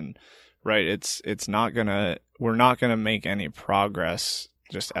stigmas, and right, we're not gonna make any progress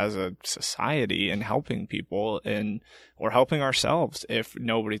just as a society in helping people or helping ourselves if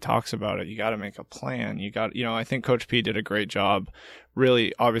nobody talks about it. You got to make a plan. I think Coach P did a great job,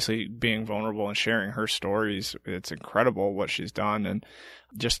 really obviously being vulnerable and sharing her stories. It's incredible what she's done, and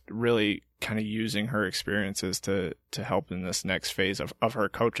just really kind of using her experiences to help in this next phase of her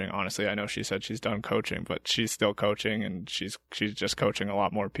coaching. Honestly, I know she said she's done coaching, but she's still coaching, and she's just coaching a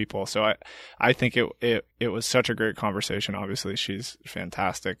lot more people. So I think it was such a great conversation. Obviously, she's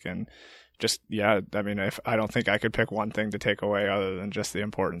fantastic, and just, yeah, I mean, I don't think I could pick one thing to take away other than just the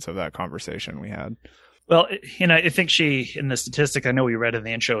importance of that conversation we had. Well, I think in the statistic I know we read in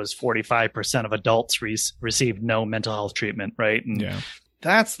the intro, is 45% of adults receive no mental health treatment, right? And yeah.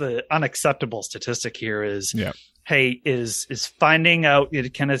 That's the unacceptable statistic here is, hey, is finding out,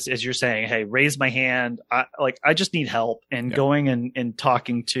 kind of, as you're saying, hey, raise my hand. I just need help, and going and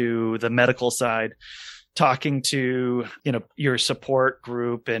talking to the medical side, talking to, your support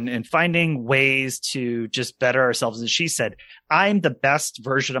group, and finding ways to just better ourselves. And she said, I'm the best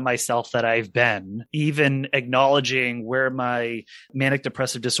version of myself that I've been, even acknowledging where my manic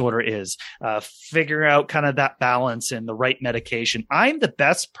depressive disorder is, figuring out kind of that balance and the right medication. I'm the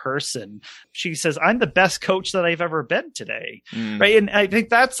best person. She says, I'm the best coach that I've ever been today. Right. And I think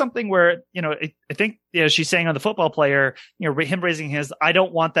that's something where, I think, she's saying on the football player, him raising his, I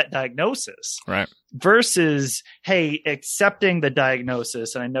don't want that diagnosis. Right. Versus, hey, accepting the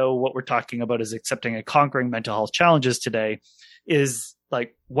diagnosis. And I know what we're talking about is accepting and conquering mental health challenges today, is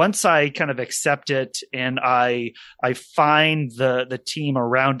like once I kind of accept it and I find the team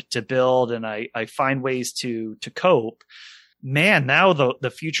around it to build, and I find ways to cope, man, now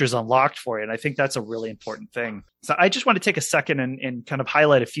the future is unlocked for you. And I think that's a really important thing. So I just want to take a second and kind of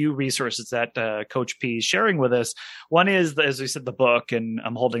highlight a few resources that Coach P is sharing with us. One is, as we said, the book, and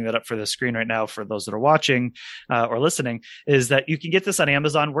I'm holding that up for the screen right now for those that are watching or listening, is that you can get this on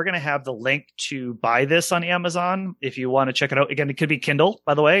Amazon. We're going to have the link to buy this on Amazon if you want to check it out. Again, it could be Kindle,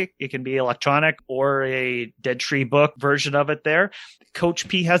 by the way. It can be electronic or a Dead Tree book version of it there. Coach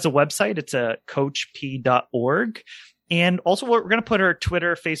P has a website. It's coachp.org. And also, we're going to put our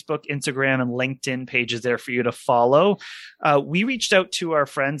Twitter, Facebook, Instagram, and LinkedIn pages there for you to follow. We reached out to our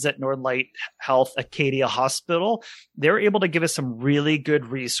friends at Northern Light Health Acadia Hospital. They were able to give us some really good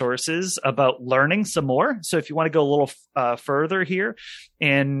resources about learning some more. So if you want to go a little further here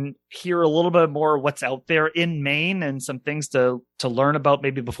and hear a little bit more what's out there in Maine and some things to learn about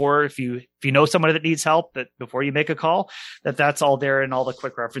maybe before, if you know somebody that needs help, that before you make a call, that's all there and all the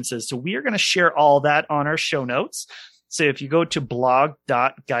quick references. So we are going to share all that on our show notes. So if you go to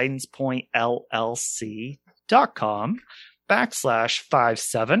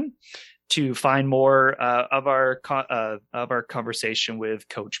blog.guidancepointllc.com/57 to find more of our conversation with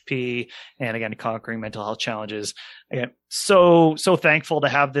Coach P, and again, conquering mental health challenges. Again, so thankful to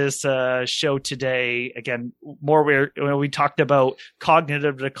have this show today. Again, we talked about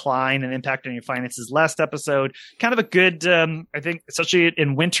cognitive decline and impact on your finances last episode. Kind of a good, I think, especially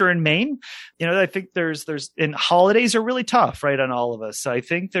in winter in Maine. I think there's and holidays are really tough, right, on all of us. So I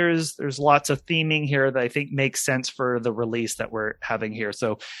think there's lots of theming here that I think makes sense for the release that we're having here.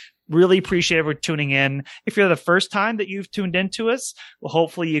 So really appreciate everyone tuning in. If you're the first time that you've tuned into us, well,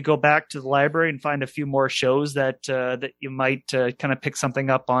 hopefully you go back to the library and find a few more shows that you might kind of pick something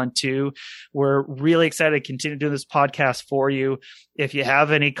up on too. We're really excited to continue doing this podcast for you. If you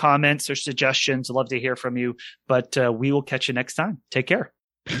have any comments or suggestions, I'd love to hear from you. But we will catch you next time. Take care.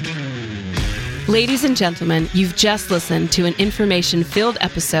 Ladies and gentlemen, you've just listened to an information-filled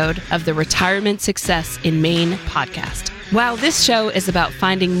episode of the Retirement Success in Maine podcast. While this show is about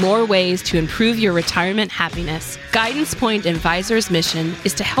finding more ways to improve your retirement happiness, Guidance Point Advisors' mission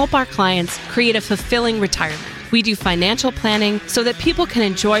is to help our clients create a fulfilling retirement. We do financial planning so that people can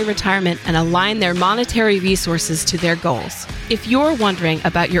enjoy retirement and align their monetary resources to their goals. If you're wondering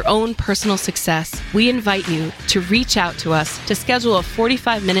about your own personal success, we invite you to reach out to us to schedule a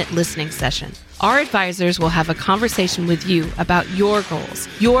 45-minute listening session. Our advisors will have a conversation with you about your goals,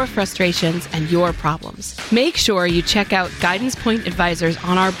 your frustrations, and your problems. Make sure you check out Guidance Point Advisors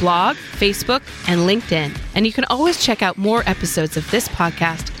on our blog, Facebook, and LinkedIn. And you can always check out more episodes of this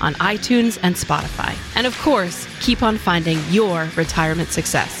podcast on iTunes and Spotify. And of course, keep on finding your retirement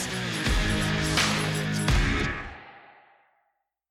success.